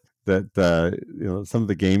 things that some of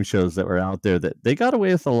the game shows that were out there that they got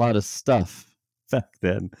away with a lot of stuff back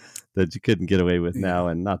then that you couldn't get away with now,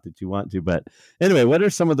 and not that you want to. But anyway, what are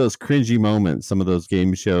some of those cringy moments, some of those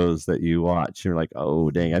game shows that you watch? You're like,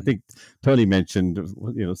 oh, dang. I think Tony mentioned,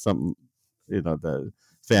 something, the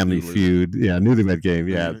Family Feud. Yeah, Newlywed Game.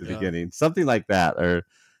 Yeah, at the beginning. Something like that. Or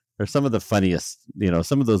some of the funniest,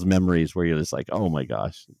 some of those memories where you're just like, oh my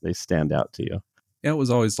gosh, they stand out to you. Yeah, it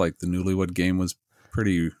was always like the Newlywed Game was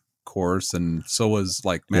pretty coarse, and so was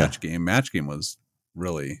like Match Game. Match Game was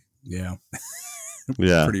really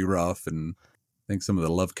pretty rough, and I think some of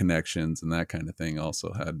the Love Connections and that kind of thing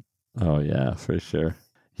also had. Oh yeah, for sure.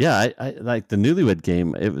 Yeah, I like the Newlywed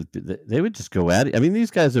Game. They would just go at it. I mean,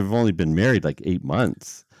 these guys have only been married like 8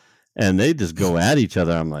 months, and they just go at each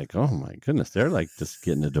other. I'm like, oh my goodness, they're like just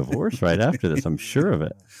getting a divorce right after this. I'm sure of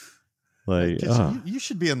it. Like, you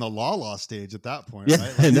should be in the la stage at that point, yeah,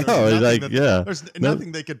 right? Like, I know. There's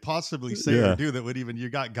nothing they could possibly say or do that would even, you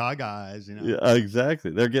got gaga eyes, Yeah,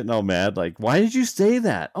 exactly. They're getting all mad. Like, why did you say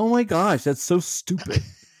that? Oh my gosh, that's so stupid.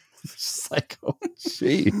 It's just like, oh,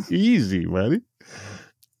 gee, easy, buddy.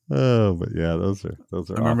 Oh, but yeah, those are.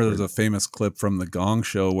 I remember there's a famous clip from the Gong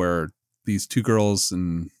Show where these two girls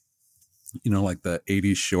in, like the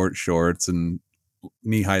 80s short shorts and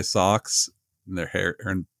knee-high socks, and their hair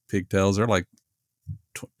and pigtails are like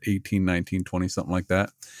 18, 19, 20, something like that.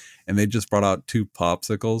 And they just brought out 2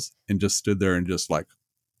 popsicles and just stood there and just were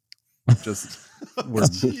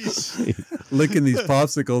licking these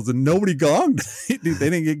popsicles, and nobody gonged. They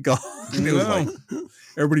didn't get gonged. It was like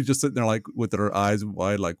everybody just sitting there like with their eyes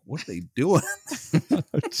wide, like, what are they doing?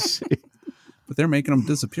 But they're making them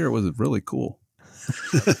disappear. It was really cool.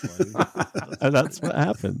 That's what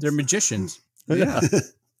happened. They're magicians. Yeah.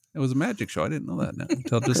 It was a magic show. I didn't know that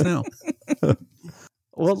until just now.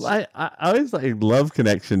 Well, I always like Love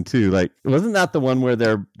Connection too. Like, wasn't that the one where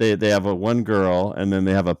they have one girl and then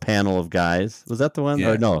they have a panel of guys? Was that the one? Yeah.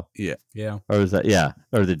 Or no? Yeah. Or was that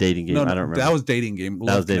or the dating game? No, I don't remember. That was dating game.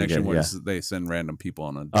 Love Connection was they send random people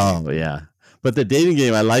on a date. Oh yeah, but the dating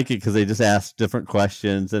game, I like it because they just ask different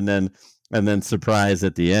questions and then surprise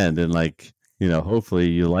at the end, and like, hopefully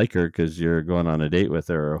you like her because you're going on a date with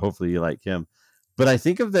her, or hopefully you like him. But I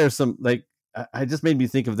think of there's some like. I just made me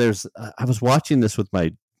think of I was watching this with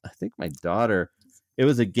my daughter. It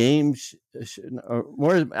was a game, or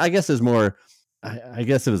more. I guess it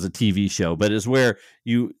was a TV show, but it's where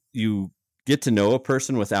you get to know a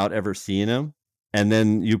person without ever seeing them, and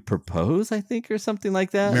then you propose, I think, or something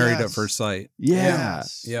like that. Married at first sight. Yeah.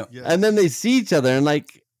 Yeah. And then they see each other, and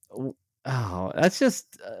like, oh, that's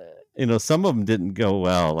just some of them didn't go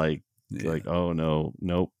well. Like, oh no,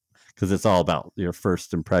 nope. Because it's all about your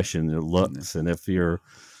first impression, your looks, and if you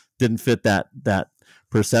didn't fit that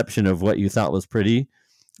perception of what you thought was pretty,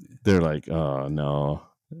 they're like, oh no.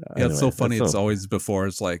 Yeah, it's so funny. It's always before.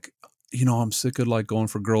 It's like, I'm sick of like going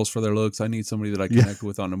for girls for their looks. I need somebody that I connect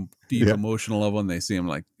with on a deep emotional level. And they see him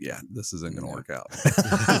like, this isn't going to work out.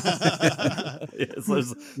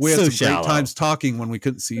 We had some great times talking when we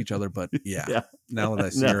couldn't see each other, but now that I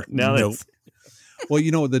see her, nope. Well,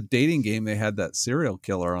 the dating game, they had that serial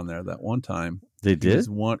killer on there that one time. They did?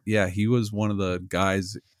 He was one of the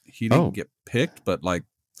guys. He didn't get picked, but like,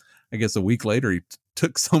 I guess a week later, he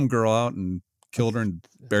took some girl out and killed her and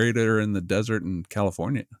buried her in the desert in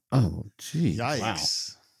California. Oh, gee. Yikes. Wow.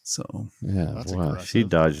 So, that's wow. aggressive. She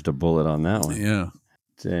dodged a bullet on that one. Yeah.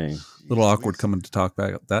 Dang. A little awkward coming to talk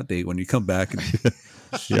back that date when you come back and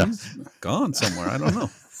she's gone somewhere. I don't know.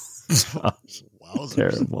 Wowzers.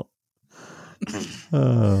 Terrible.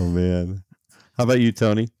 Oh, man. How about you,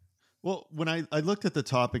 Tony? Well, when I looked at the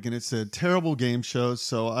topic and it said terrible game shows,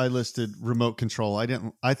 so I listed Remote Control.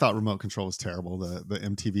 I thought Remote Control was terrible, the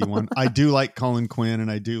MTV one. I do like Colin Quinn and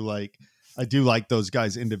I do like those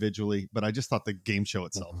guys individually, but I just thought the game show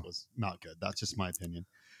itself was not good. That's just my opinion.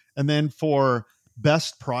 And then for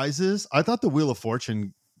best prizes, I thought the Wheel of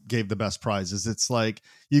Fortune gave the best prizes. It's like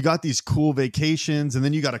you got these cool vacations and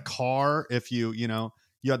then you got a car if you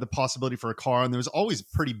had the possibility for a car, and there was always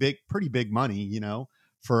pretty big money,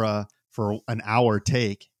 for an hour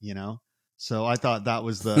take, So I thought that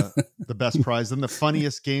was the best prize. Then the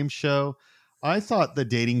funniest game show, I thought the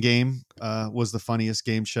dating game was the funniest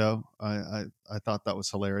game show. I thought that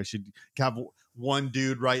was hilarious. You'd have one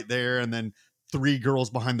dude right there and then 3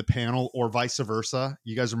 girls behind the panel, or vice versa.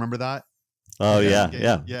 You guys remember that? Oh, yeah.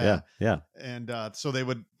 And so they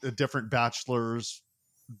would, the different bachelorettes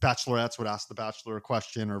would ask the bachelor a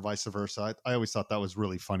question or vice versa. I always thought that was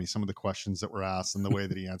really funny. Some of the questions that were asked and the way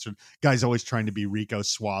that he answered. Guys always trying to be Rico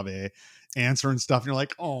Suave, answering stuff. And you're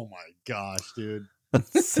like, oh my gosh, dude.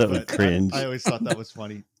 So cringe. I always thought that was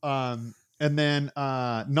funny. And then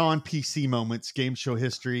non-PC moments, game show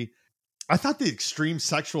history. I thought the extreme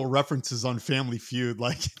sexual references on Family Feud,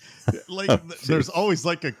 there's always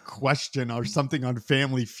like a question or something on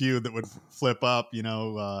Family Feud that would flip up,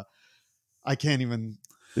 I can't even.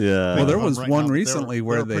 Yeah. Well, there was one recently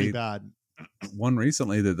where one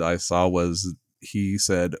recently that I saw was, he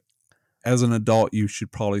said, as an adult, you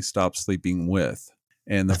should probably stop sleeping with.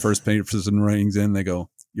 And the first person rings in, they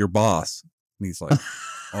go, your boss. And he's like,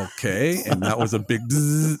 okay. And that was a big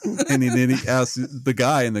bzzz. And then he asks the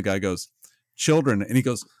guy, and the guy goes, children. And he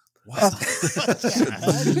goes, what? What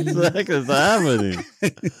the heck is happening?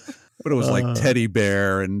 But it was like teddy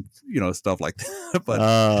bear and, stuff like that. But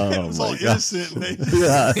it was all innocent.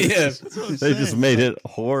 They just made it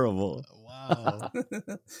horrible. Wow.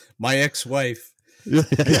 My ex-wife.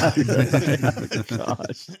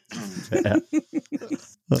 Gosh.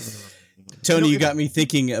 Tony, you got me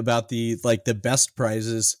thinking about the best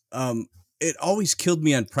prizes. It always killed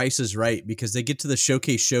me on Price is Right, because they get to the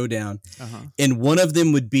Showcase Showdown, and one of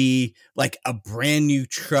them would be like a brand new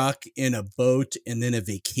truck and a boat and then a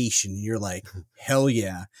vacation. You're like, hell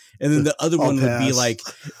yeah. And then the other one would be like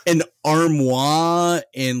an armoire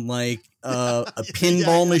and like a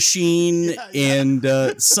pinball machine and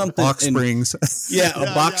something. Box springs.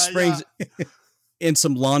 Box springs. And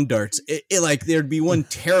some lawn darts. It there'd be one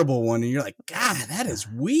terrible one, and you're like, God, that is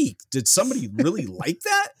weak. Did somebody really like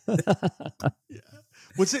that?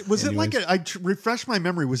 Was it like refresh my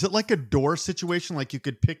memory? Was it like a door situation? Like you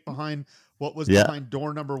could pick behind what was behind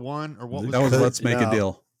door number 1, or what was that? Was Let's Make a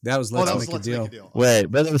Deal. That was Let's Make a Deal. Wait,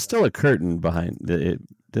 but there was still a curtain behind it.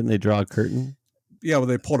 Didn't they draw a curtain? Yeah, well,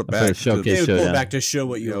 they pulled it back. They would pull it back to show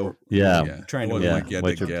what you were trying to like you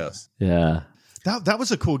had to guess. Yeah. That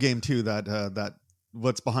was a cool game too. That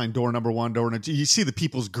what's behind door number 1, door number 2. You see the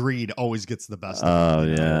people's greed always gets the best. Oh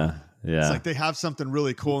yeah. It's like they have something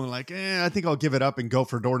really cool and like, I think I'll give it up and go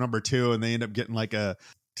for door number 2, and they end up getting like a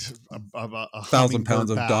 1,000 pounds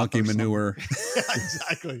of donkey manure. Yeah,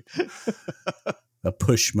 exactly. A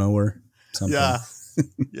push mower. Something.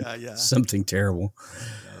 Yeah. Something terrible.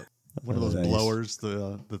 One of those blowers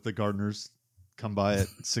that the gardeners come by at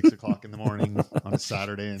 6 o'clock in the morning on a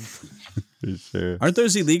Saturday. And for sure. Aren't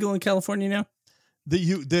those illegal in California now?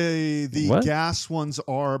 The gas ones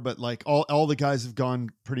are, but like all the guys have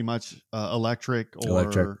gone pretty much electric. A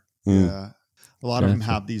lot of them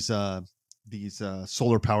have these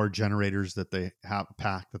solar power generators that they have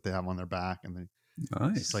that they have on their back, and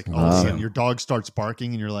it's like all of a sudden your dog starts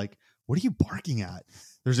barking and you're like, what are you barking at?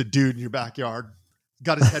 There's a dude in your backyard,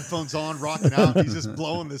 got his headphones on, rocking out. He's just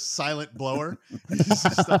blowing this silent blower. He's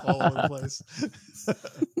just stuff all over the place.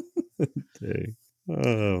 Dang.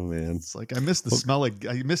 Oh man, it's like I miss the smell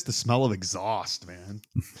of exhaust, man.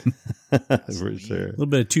 For sure. A little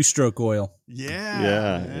bit of 2-stroke oil. I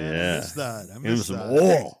miss that. Some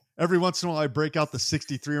oil. Every once in a while, I break out the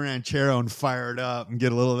 63 Ranchero and fire it up and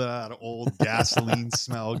get a little bit of that old gasoline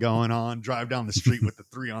smell going on. Drive down the street with the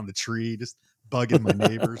 3 on the tree, just bugging my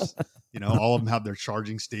neighbors. All of them have their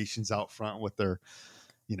charging stations out front with their,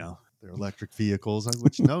 their electric vehicles.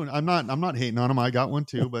 I'm not hating on them. I got one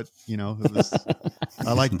too, but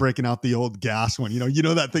I like breaking out the old gas one.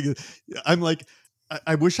 That thing. I'm like,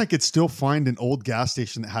 I wish I could still find an old gas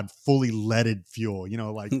station that had fully leaded fuel.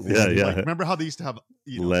 Like remember how they used to have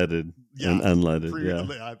leaded and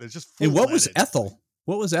unleaded. It's just and what leaded. was ethyl?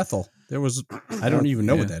 What was ethyl? There was I don't even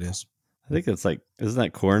know what that is. I think it's isn't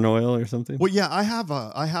that corn oil or something? Well, yeah, I have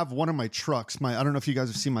one of my trucks. I don't know if you guys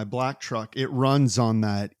have seen my black truck. It runs on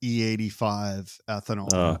that E85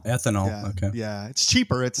 ethanol. Ethanol. Yeah, okay. Yeah, it's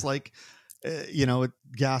cheaper. It's like,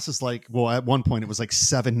 gas is at one point it was like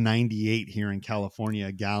 $7.98 here in California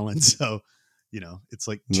a gallon. So, it's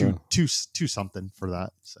like two something for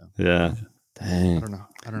that. So yeah. Dang.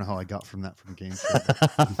 I don't know how I got from game.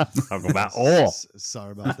 Talk about oil.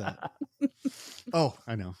 Sorry about that. Oh,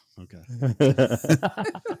 I know. Okay.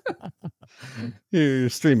 Your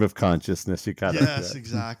stream of consciousness. You kind of. Yes,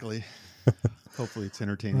 exactly. Hopefully it's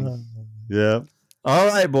entertaining. Yeah. All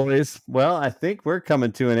right, boys. Well, I think we're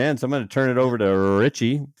coming to an end, so I'm going to turn it over to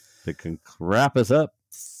Richie to wrap us up.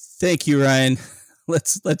 Thank you, Ryan.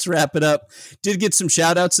 Let's wrap it up. Did get some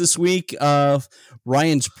shout outs this week of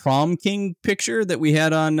Ryan's prom king picture that we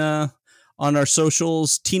had on our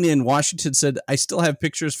socials. Tina in Washington said, I still have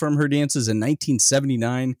pictures from her dances in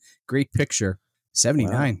 1979. Great picture.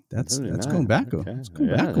 79. Wow. That's going back. Okay. That's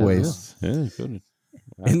going back a ways. Yeah, good.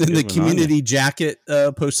 And then the community jacket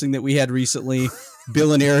posting that we had recently.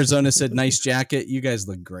 Bill in Arizona said, nice jacket. You guys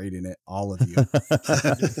look great in it. All of you.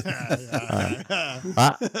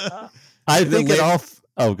 I think it all.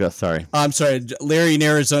 Sorry. I'm sorry. Larry in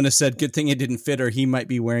Arizona said, good thing it didn't fit her. He might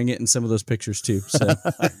be wearing it in some of those pictures too. So.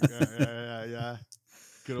 Yeah.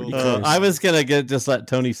 Good old I was going to just let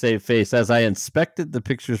Tony save face. As I inspected the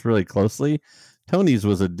pictures really closely, Tony's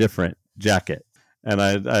was a different jacket.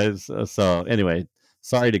 And so anyway,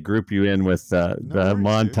 sorry to group you in with the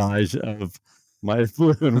montage of my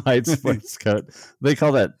blue and white sports coat. They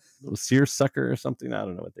call that seersucker or something. I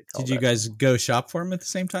don't know what they call it. Did you guys go shop for them at the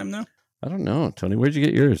same time though? I don't know, Tony. Where'd you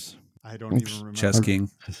get yours? I don't even remember. Chess King.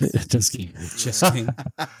 Chess King.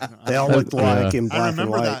 They all looked alike in black and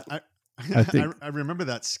white. I remember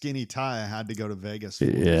that skinny tie I had to go to Vegas for.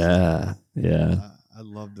 Yeah. I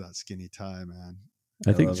loved that skinny tie, man.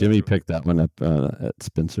 I think Jimmy picked that one up at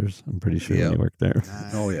Spencer's. I'm pretty sure when he worked there.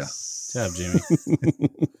 Nice. Oh, yeah. Good job, Jimmy.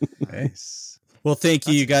 Nice. Well, thank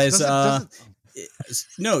you, you guys.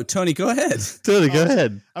 No, Tony, go ahead. Tony, go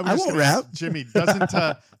ahead. I won't rap. Jimmy,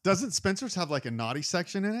 doesn't Spencer's have like a naughty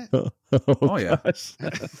section in it? Oh yeah.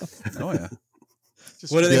 Oh yeah.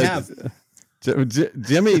 What do they have?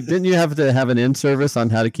 Jimmy, didn't you have to have an in-service on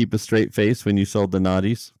how to keep a straight face when you sold the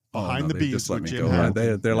naughties? Behind the beats with Jim.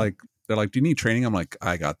 They're like, do you need training? I'm like,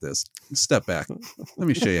 I got this. Step back. Let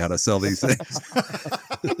me show you how to sell these things.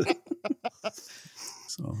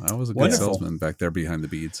 So I was a good salesman back there behind the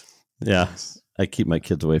beads. Yeah. I keep my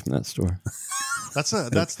kids away from that store. That's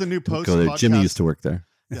the new post go there. podcast. Jimmy used to work there.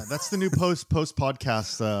 Yeah, that's the new post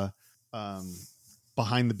podcast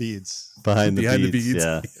behind the beads. Behind the beads.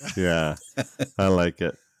 Yeah. I like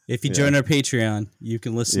it. If you join our Patreon, you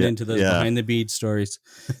can listen into those behind the bead stories.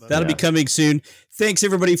 That'll be coming soon. Thanks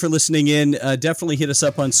everybody for listening in. Definitely hit us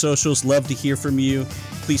up on socials. Love to hear from you.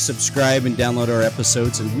 Please subscribe and download our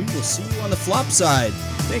episodes, and we will see you on the flop side.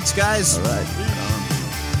 Thanks, guys. All right.